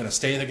Stafford was going to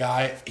stay the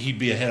guy, he'd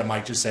be ahead of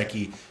Mike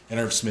Gesicki and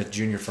Irv Smith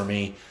Jr. for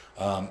me.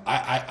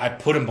 I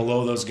put him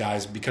below those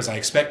guys because I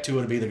expect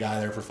Tua to be the guy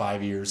there for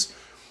 5 years.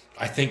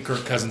 I think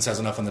Kirk Cousins has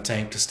enough in the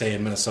tank to stay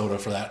in Minnesota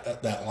for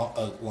that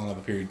long of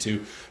a period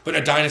too. But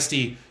a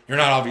dynasty, you're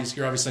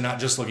obviously not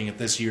just looking at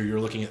this year. You're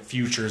looking at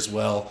future as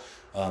well.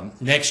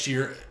 Next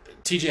year,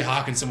 T.J.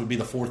 Hawkinson would be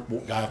the fourth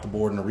guy off the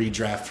board in a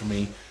redraft for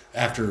me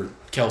after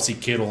Kelsey,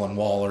 Kittle, and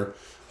Waller.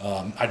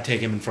 I'd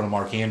take him in front of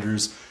Mark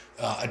Andrews.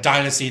 A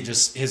dynasty,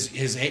 just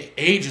his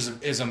age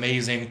is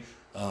amazing,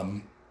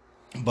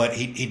 but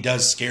he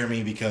does scare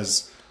me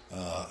because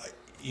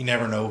you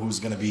never know who's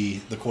going to be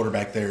the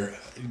quarterback there.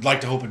 You'd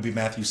like to hope it'd be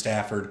Matthew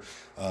Stafford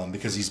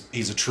because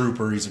he's a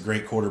trooper. He's a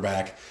great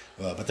quarterback,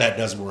 but that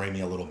does worry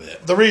me a little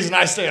bit. The reason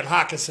I stay on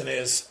Hawkinson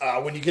is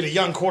when you get a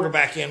young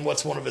quarterback in,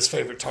 what's one of his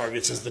favorite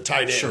targets is the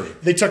tight end. Sure.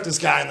 They took this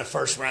guy in the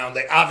first round.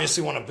 They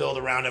obviously want to build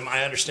around him.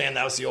 I understand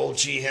that was the old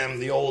GM,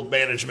 the old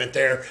management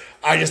there.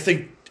 I just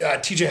think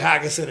T.J.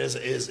 Hawkinson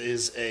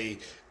is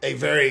a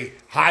very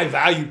high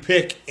value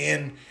pick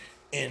in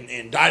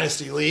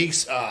dynasty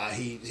leagues.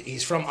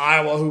 He's from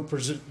Iowa, who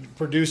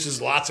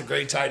produces lots of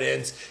great tight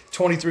ends.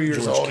 23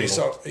 years old.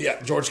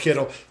 George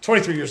Kittle.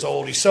 23 years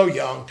old. He's so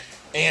young.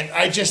 And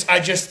I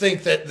just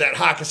think that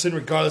Hawkinson,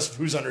 regardless of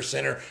who's under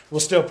center,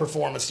 will still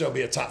perform and still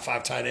be a top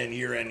 5 tight end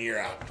year in, year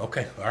out.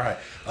 Okay, all right.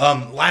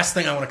 Last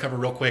thing I want to cover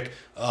real quick,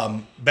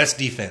 best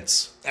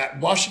defense. At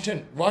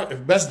Washington,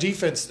 best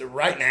defense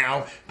right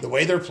now, the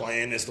way they're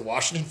playing, is the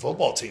Washington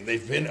football team.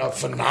 They've been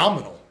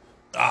phenomenal.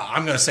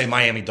 I'm going to say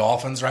Miami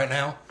Dolphins right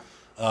now.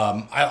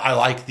 I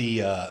like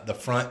the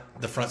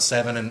front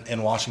seven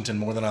in Washington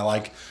more than I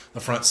like the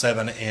front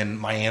seven in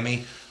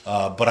Miami.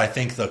 But I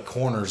think the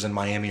corners in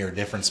Miami are a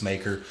difference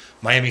maker.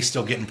 Miami's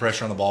still getting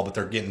pressure on the ball, but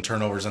they're getting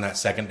turnovers in that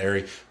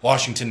secondary.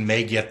 Washington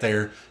may get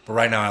there, but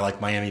right now I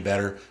like Miami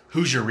better.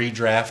 Who's your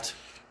redraft?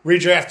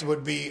 Redraft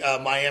would be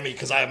Miami,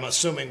 because I'm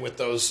assuming with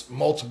those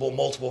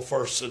multiple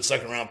first and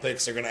second round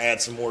picks, they're going to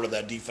add some more to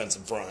that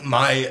defensive front.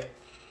 My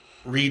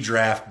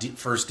redraft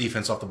first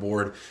defense off the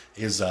board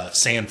is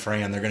San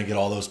Fran. They're going to get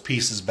all those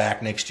pieces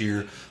back next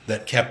year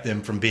that kept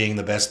them from being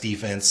the best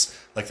defense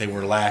like they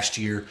were last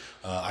year.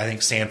 I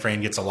think San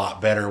Fran gets a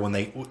lot better when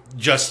they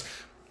just,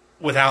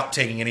 without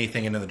taking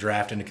anything into the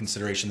draft into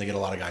consideration, they get a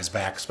lot of guys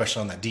back,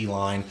 especially on that D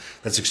line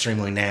that's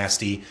extremely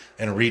nasty.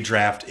 And a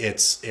redraft,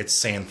 it's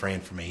San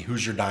Fran for me.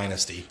 Who's your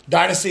dynasty?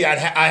 Dynasty, I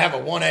have a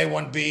 1A,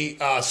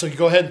 1B. So you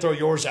go ahead and throw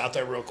yours out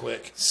there real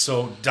quick.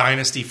 So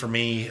dynasty for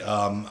me,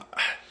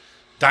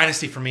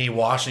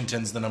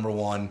 Washington's the number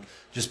one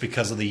just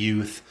because of the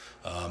youth.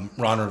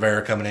 Ron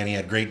Rivera coming in, he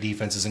had great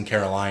defenses in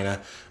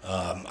Carolina.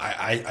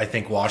 I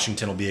think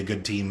Washington will be a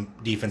good team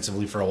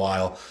defensively for a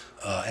while.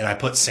 And I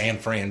put San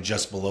Fran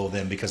just below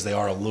them because they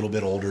are a little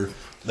bit older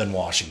than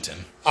Washington.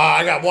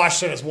 I got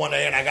Washington as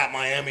 1A, and I got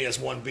Miami as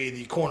 1B.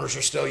 The corners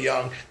are still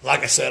young.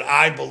 Like I said,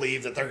 I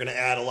believe that they're going to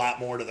add a lot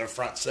more to their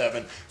front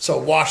seven. So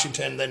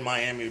Washington, then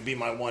Miami would be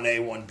my 1A,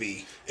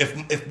 1B.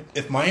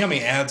 If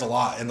Miami adds a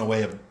lot in the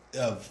way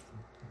of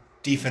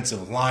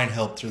defensive line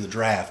help through the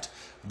draft,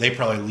 they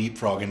probably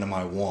leapfrog into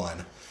my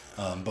 1.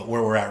 But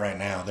where we're at right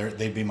now,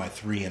 they'd be my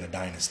 3 in a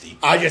dynasty.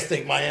 I just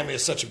think Miami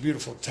is such a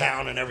beautiful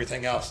town and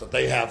everything else that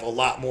they have a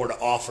lot more to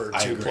offer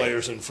to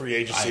players in free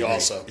agency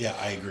also. Yeah,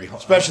 I agree. 100%.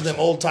 Especially them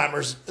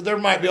old-timers. They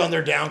might be on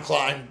their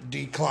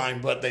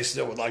decline, but they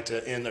still would like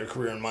to end their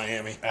career in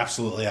Miami.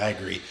 Absolutely, I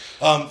agree.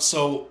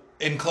 So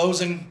in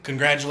closing,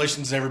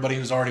 congratulations to everybody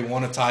who's already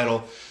won a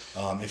title.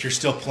 If you're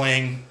still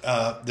playing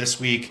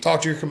this week,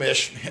 talk to your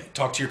commish.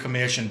 Talk to your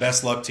commish, and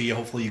best luck to you.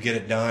 Hopefully you get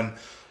it done.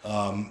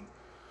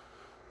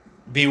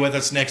 Be with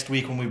us next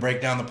week when we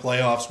break down the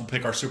playoffs. We'll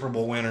pick our Super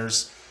Bowl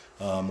winners.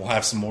 We'll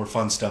have some more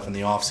fun stuff in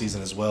the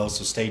offseason as well,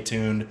 so stay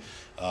tuned.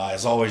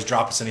 As always,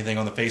 drop us anything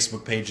on the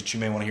Facebook page that you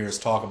may want to hear us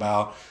talk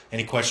about,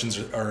 any questions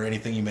or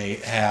anything you may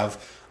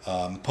have.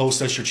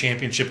 Post us your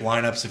championship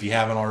lineups if you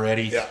haven't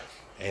already. Yeah.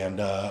 And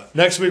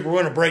next week we're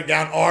going to break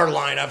down our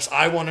lineups.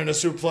 I won in a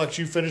Superflex.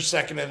 You finished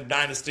second in a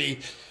Dynasty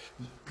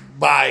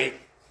by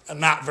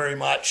not very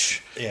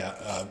much.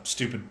 Yeah,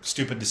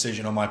 stupid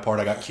decision on my part.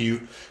 I got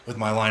cute with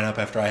my lineup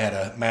after I had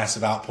a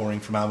massive outpouring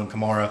from Alvin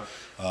Kamara,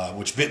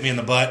 which bit me in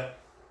the butt.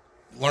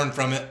 Learn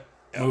from it,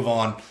 move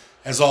on.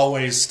 As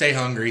always, stay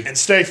hungry. And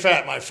stay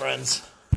fat, my friends.